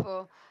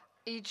COP,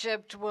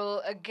 Egypt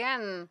will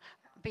again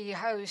be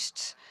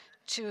host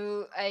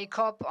to a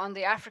COP on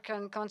the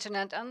African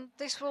continent, and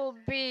this will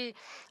be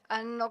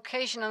an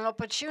occasion, an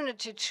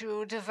opportunity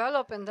to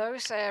develop in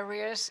those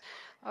areas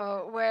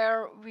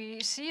where we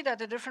see that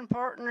the different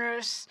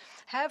partners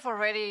have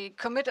already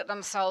committed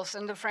themselves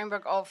in the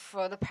framework of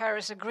the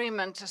Paris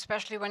Agreement,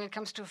 especially when it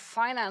comes to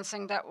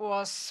financing that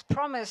was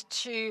promised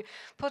to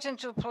put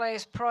into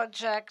place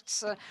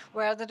projects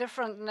where the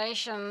different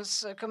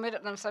nations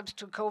committed themselves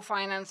to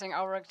co-financing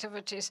our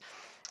activities.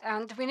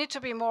 And we need to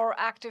be more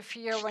active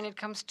here when it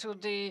comes to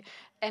the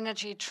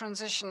energy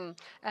transition.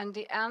 And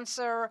the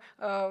answer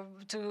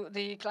to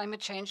the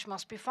climate change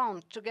must be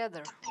found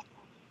together.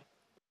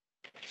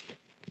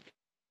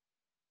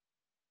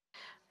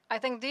 I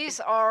think this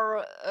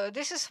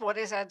is what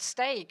is at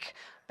stake,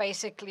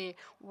 basically,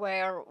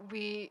 where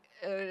we,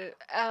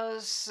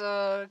 as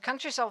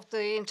countries of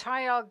the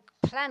entire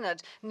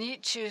planet,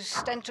 need to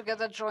stand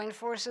together, join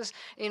forces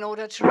in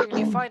order to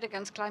really fight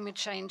against climate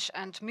change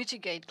and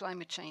mitigate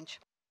climate change.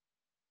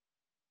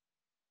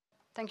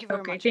 Thank you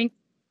very much.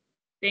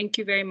 Thank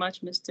you very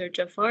much, Mr.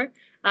 Jafar.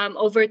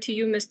 Over to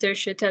you, Mr.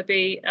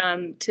 Shitabe,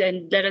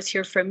 and let us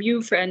hear from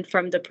you and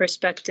from the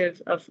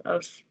perspective of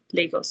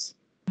Lagos.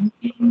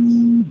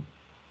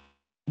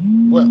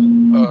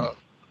 Well,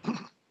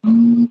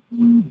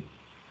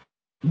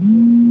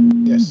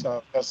 yes,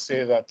 I'll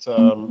say that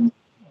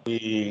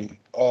we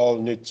all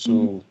need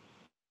to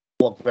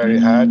work very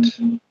hard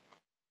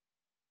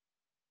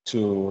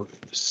to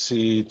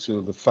see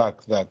to the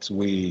fact that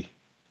we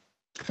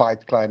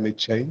fight climate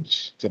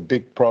change. It's a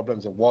big problem,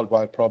 it's a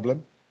worldwide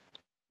problem,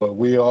 but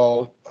we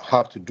all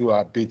have to do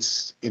our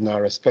bits in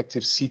our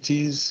respective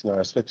cities, in our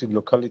respective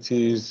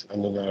localities,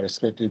 and in our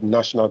respective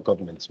national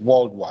governments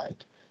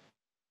worldwide.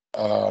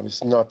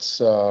 It's not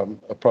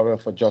a problem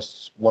for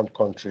just one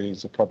country,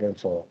 it's a problem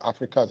for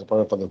Africa, it's a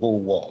problem for the whole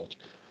world.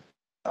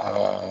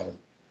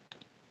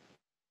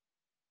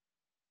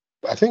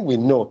 I think we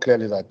know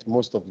clearly that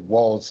most of the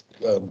world's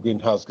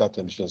greenhouse gas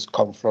emissions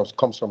comes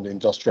from the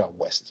industrial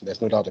West.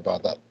 There's no doubt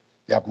about that.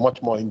 They have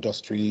much more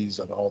industries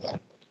and all that.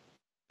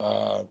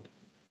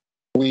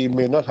 We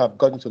may not have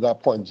gotten to that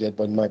point yet,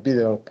 but it might be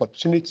an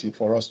opportunity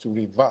for us to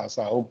reverse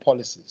our own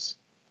policies,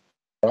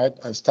 right,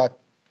 and start,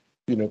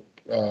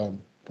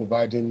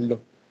 providing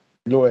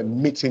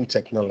low-emitting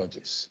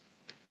technologies.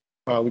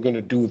 How are we going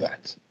to do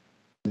that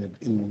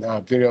in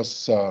our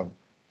various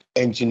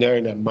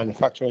engineering and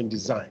manufacturing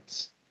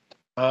designs?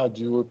 How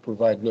do you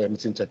provide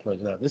low-emitting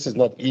technology? Now, this is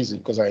not easy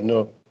because I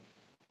know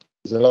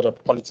there's a lot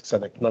of politics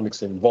and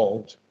economics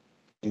involved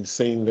in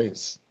saying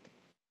this.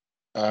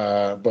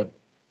 But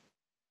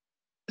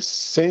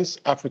since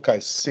Africa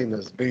is seen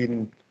as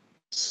being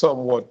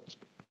somewhat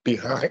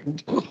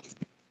behind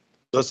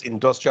those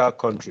industrial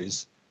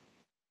countries,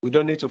 we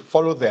don't need to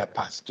follow their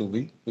path, do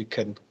we? We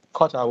can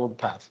cut our own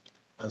path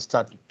and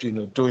start,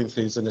 doing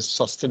things in a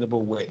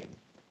sustainable way.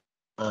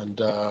 And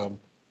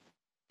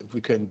if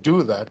we can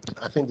do that,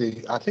 I think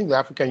the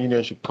African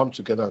Union should come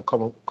together and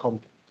come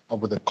up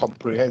with a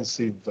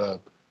comprehensive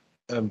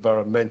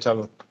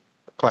environmental,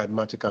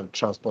 climatic, and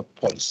transport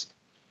policy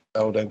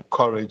that would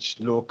encourage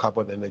low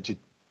carbon energy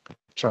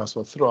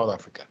transport throughout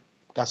Africa.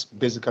 That's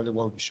basically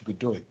what we should be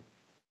doing.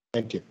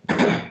 Thank you.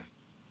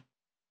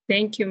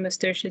 Thank you,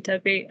 Mr.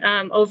 Shitabe.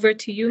 Over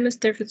to you,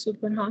 Mr.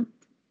 Fitsubunhan.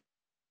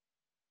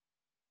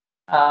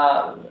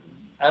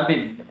 I'll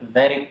be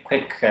very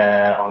quick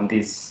on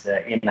this,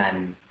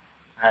 Iman.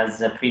 As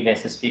the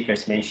previous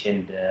speakers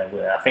mentioned,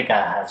 Africa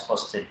has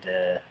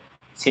hosted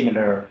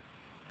similar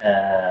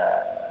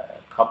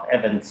COP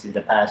events in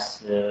the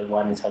past,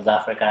 one in South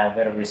Africa,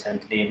 very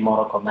recently in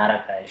Morocco,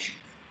 Marrakesh,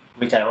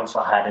 which I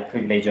also had the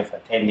privilege of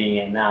attending,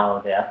 and now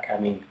the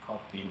upcoming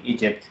COP in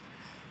Egypt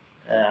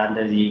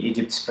under the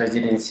Egypt's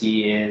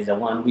presidency is the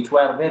one which we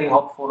are very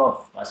hopeful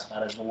of as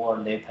far as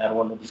the entire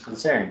world is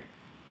concerned.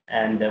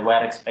 And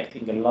we're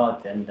expecting a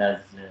lot, and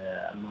as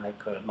my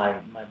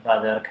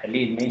brother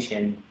Khalid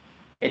mentioned,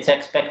 it's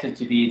expected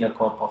to be the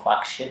COP of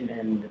action,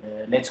 and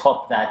let's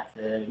hope that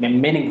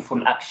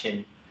meaningful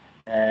action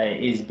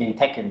is being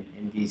taken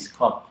in this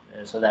COP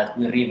so that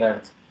we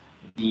revert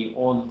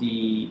all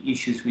the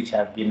issues which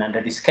have been under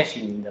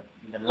discussion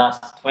in the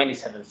last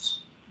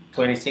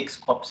 26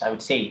 COPs, I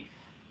would say,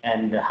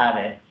 and have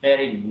a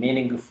very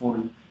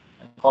meaningful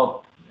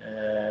COP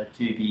to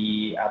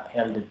be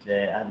upheld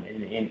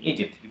in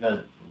Egypt,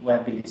 because we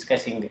have been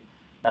discussing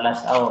the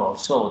last hour or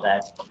so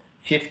that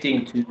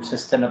shifting to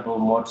sustainable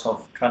modes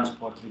of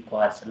transport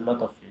requires a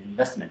lot of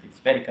investment. It's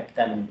very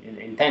capital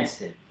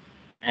intensive.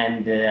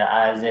 And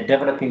as a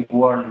developing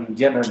world in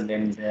general,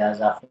 and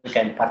as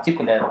Africa in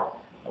particular,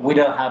 we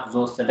don't have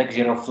the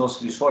luxury of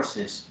those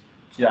resources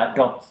to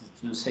adopt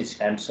to such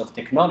kinds of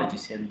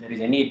technologies. And there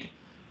is a need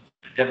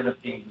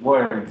developing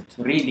world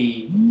to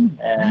really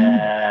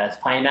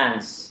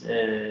finance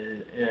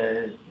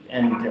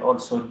and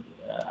also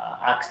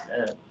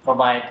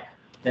provide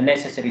the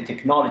necessary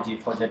technology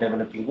for the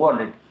developing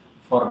world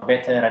for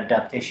better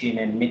adaptation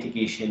and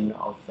mitigation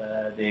of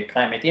the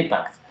climate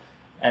impact.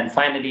 And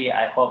finally,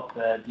 I hope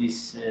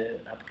this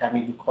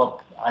upcoming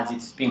COP, as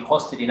it's being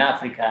hosted in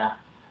Africa,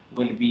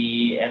 will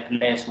be a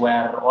place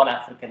where all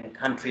African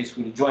countries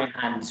will join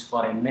hands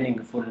for a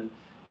meaningful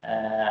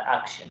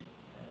action.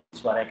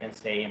 That's what I can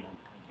say. Thank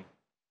you.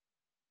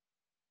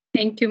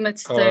 Thank you,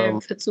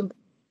 Mr.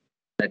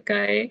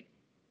 Fitsubunhan.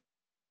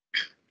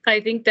 I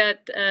think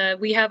that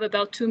we have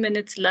about 2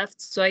 minutes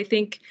left, so I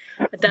think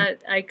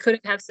that I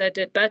couldn't have said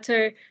it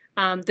better.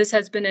 This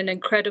has been an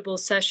incredible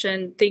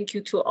session. Thank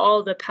you to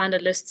all the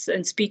panelists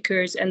and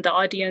speakers and the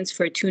audience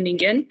for tuning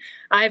in.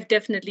 I've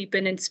definitely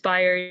been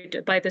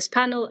inspired by this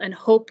panel and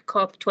hope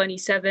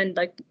COP27,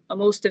 like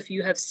most of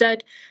you have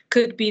said,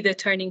 could be the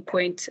turning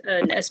point,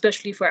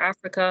 especially for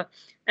Africa,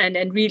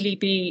 and really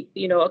be,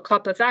 a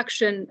COP of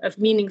action, of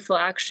meaningful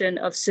action,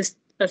 of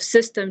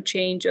system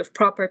change, of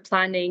proper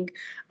planning,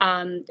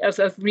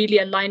 of really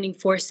aligning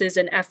forces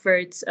and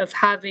efforts, of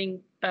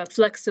having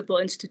flexible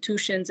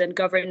institutions and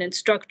governance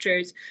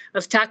structures,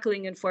 of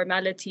tackling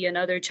informality and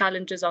other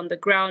challenges on the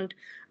ground,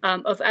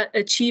 of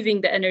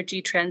achieving the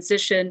energy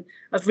transition,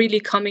 of really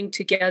coming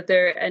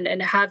together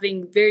and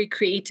having very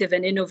creative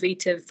and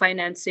innovative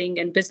financing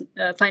and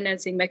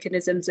financing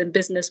mechanisms and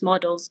business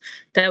models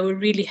that will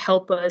really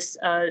help us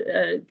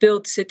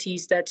build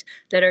cities that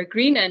are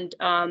green and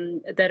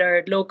that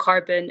are low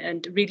carbon,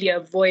 and really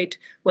avoid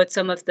what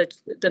some of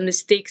the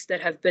mistakes that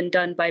have been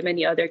done by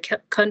many other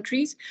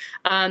countries.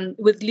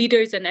 With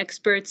leaders and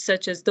experts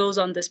such as those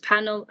on this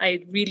panel,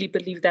 I really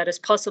believe that is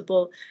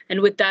possible. And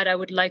with that, I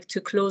would like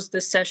to close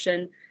this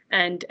session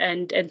and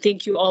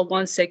thank you all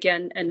once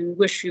again and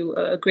wish you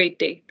a great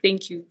day.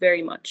 Thank you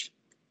very much.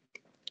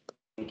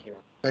 Thank you.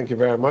 Thank you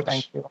very much.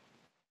 Thank you.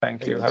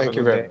 Thank you. Thank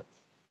you very much.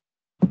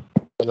 Have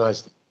a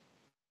nice day.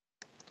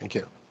 Thank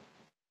you.